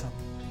burdensome,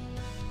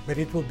 but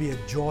it will be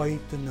a joy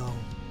to know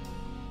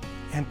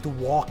and to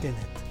walk in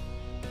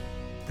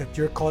it. That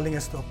you're calling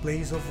us to a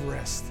place of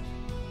rest,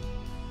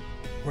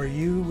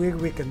 where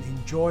we can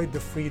enjoy the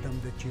freedom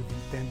that you've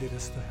intended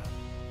us to have.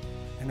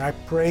 And I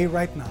pray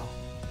right now,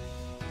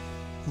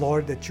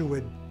 Lord, that you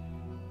would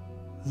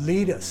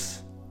lead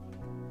us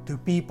to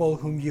people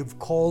whom you've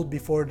called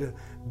before the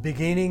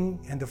beginning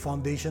and the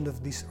foundation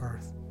of this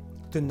earth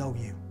to know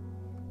you.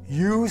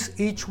 Use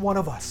each one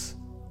of us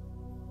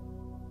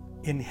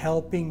in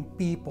helping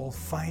people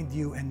find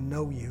you and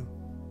know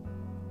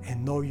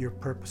your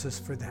purposes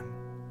for them.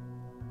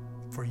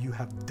 For you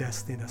have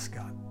destined us,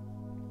 God,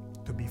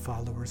 to be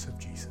followers of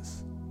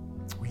Jesus.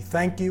 We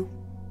thank you.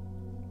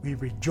 We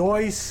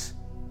rejoice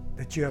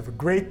that you have a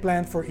great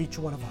plan for each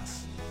one of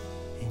us.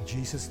 In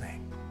Jesus'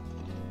 name,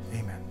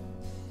 amen.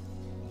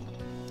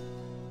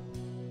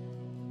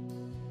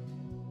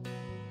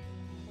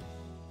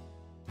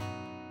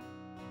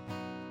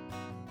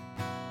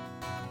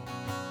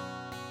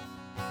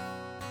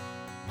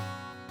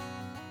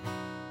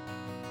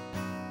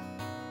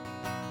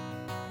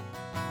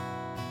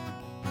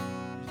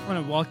 I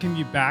want to welcome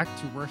you back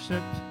to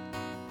worship.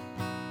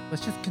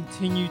 Let's just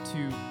continue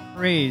to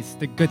praise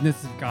the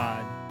goodness of God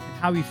and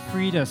how He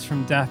freed us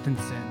from death and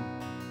sin.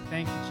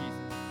 Thank you, Jesus.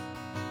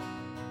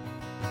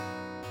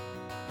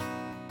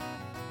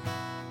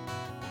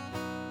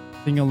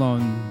 Sing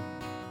alone.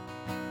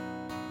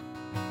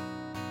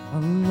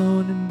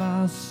 Alone in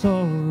my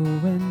sorrow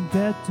and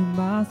dead to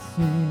my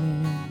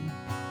sin,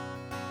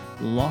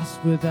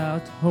 lost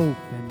without hope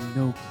and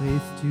no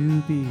place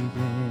to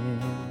begin.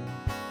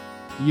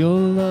 Your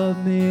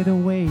love made a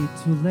way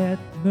to let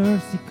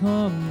mercy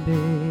come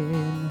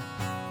in.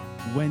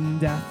 When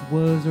death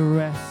was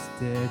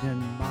arrested and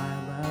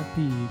my life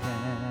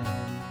began,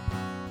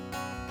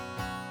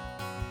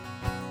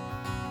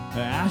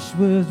 ash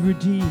was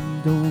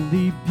redeemed,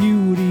 only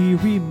beauty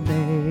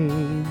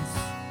remains,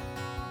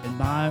 and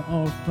my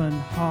orphan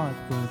heart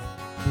was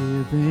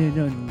given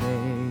a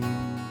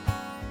name.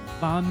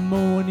 My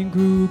mourning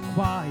grew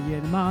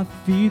quiet, my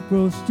feet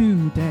rose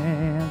to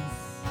dance,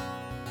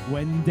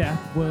 when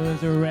death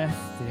was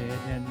arrested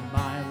and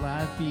my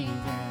life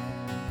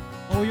began.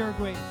 Oh, your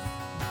grace,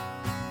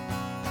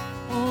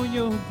 oh,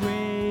 your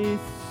grace,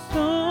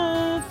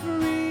 so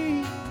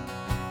free,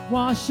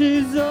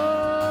 washes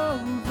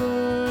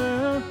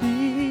over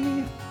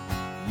me.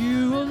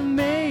 You have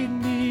made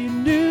me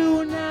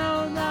new,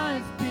 now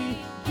life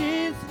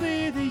begins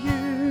with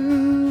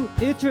you.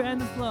 It's your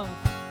endless love.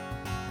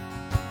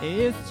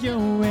 It's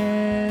your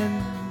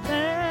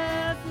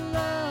endless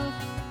love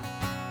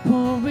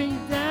pouring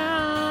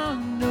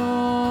down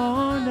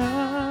on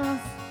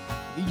us.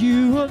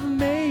 You have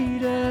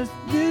made us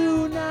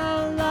new,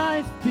 now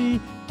life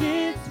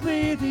begins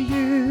with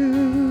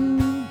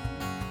you.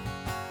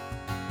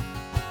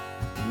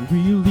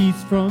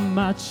 Released from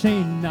my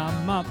chain,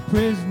 I'm a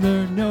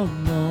prisoner no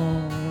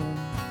more.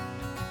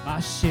 My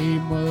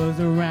shame was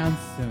a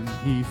ransom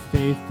He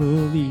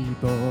faithfully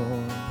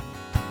bore.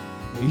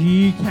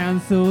 He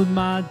canceled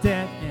my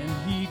debt and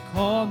He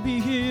called me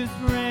His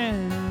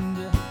friend.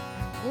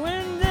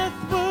 When death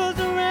was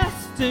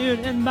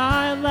arrested and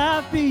my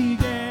life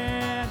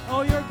began.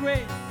 Oh, your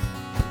grace,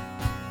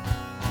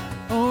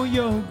 oh,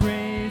 your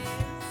grace,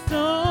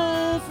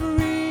 so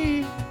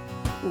free,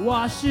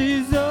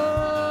 washes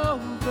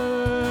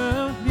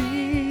over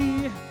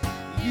me.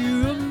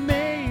 You have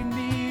made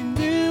me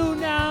new,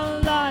 now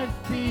life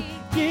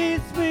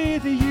begins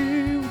with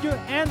you. Your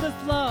endless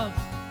love.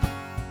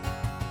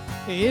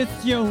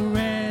 It's your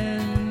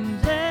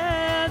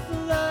endless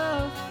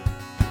love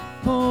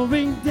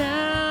pouring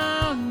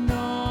down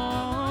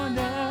on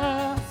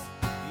us.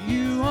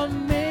 You have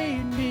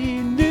made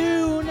me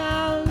new,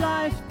 now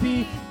life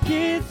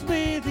begins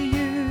with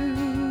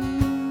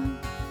you.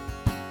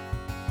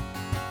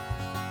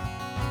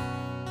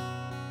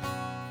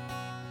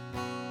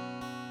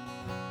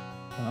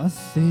 A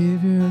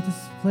Savior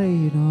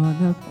displayed on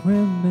a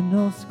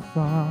criminal's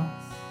cross.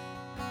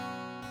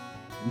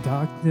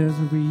 Darkness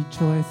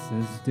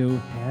rejoices, still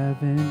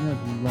heaven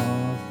of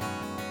lost.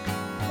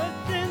 But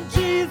then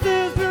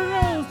Jesus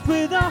arose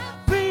with our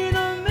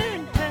freedom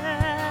in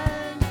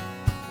hand.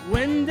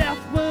 When death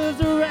was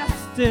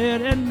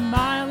arrested and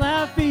my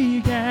life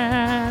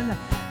began.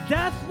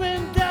 That's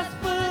when death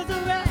was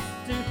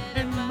arrested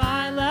and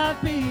my life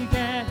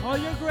began. Oh,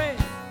 your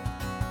grace.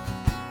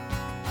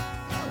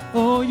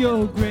 Oh,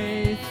 your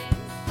grace,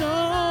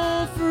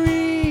 so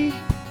free,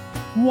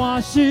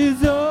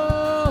 washes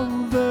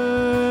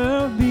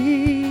over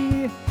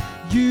me.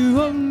 You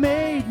have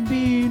made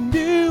me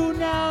new,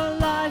 now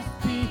life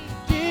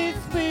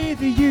begins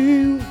with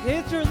you.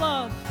 It's your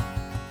love,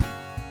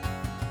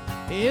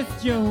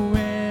 it's your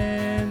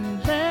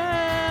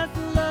endless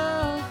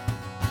love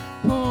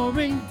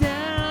pouring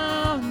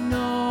down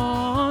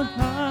on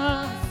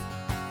us.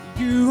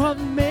 You have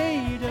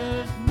made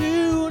us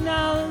new,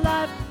 now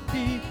life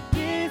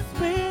begins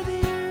with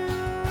you.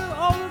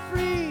 Oh, we're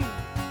free.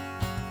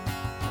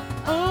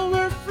 Oh,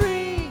 we're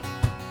free,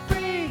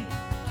 free,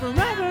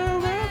 forever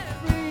we're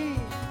free.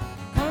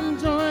 Come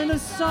join the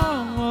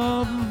song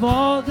of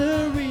all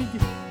the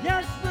redeemed.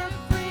 Yes, we're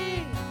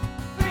free,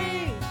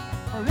 free,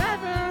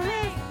 forever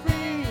is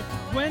free.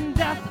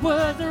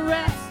 was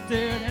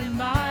arrested and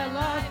my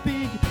life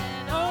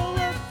began. Oh,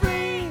 we're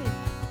free,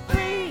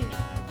 free,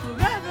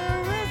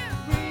 forever we're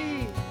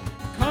free.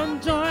 Come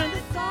join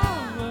the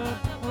song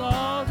of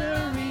all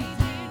the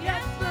reason.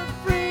 Yes, we're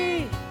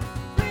free,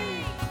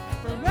 free,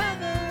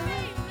 forever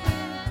we're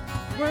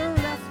free. When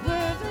death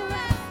was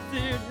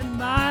arrested and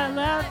my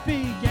life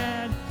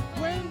began.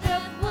 When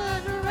death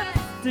was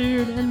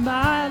arrested and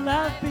my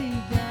life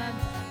began.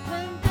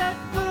 When death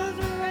was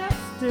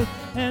arrested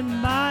and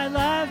my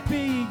life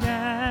began.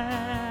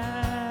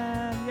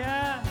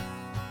 Yeah.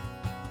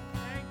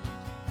 Thank you,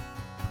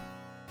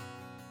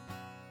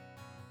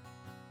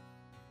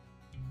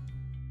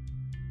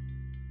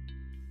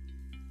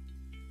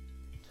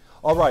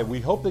 All right, we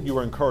hope that you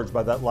were encouraged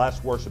by that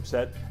last worship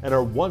set and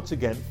are once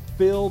again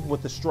filled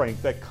with the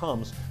strength that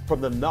comes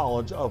from the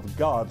knowledge of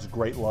God's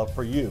great love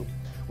for you.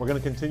 We're going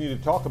to continue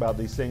to talk about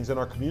these things in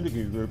our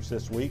community groups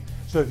this week,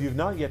 so if you've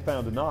not yet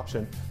found an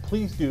option,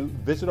 please do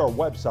visit our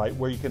website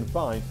where you can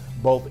find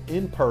both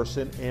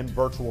in-person and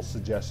virtual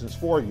suggestions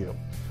for you.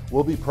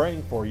 We'll be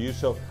praying for you,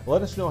 so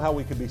let us know how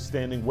we can be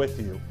standing with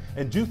you.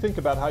 And do think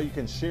about how you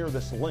can share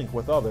this link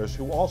with others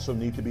who also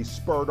need to be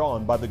spurred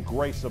on by the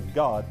grace of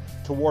God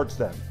towards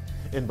them.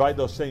 Invite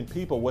those same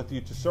people with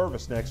you to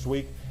service next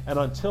week, and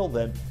until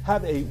then,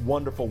 have a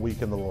wonderful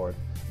week in the Lord.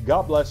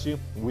 God bless you,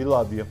 we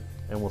love you,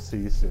 and we'll see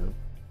you soon.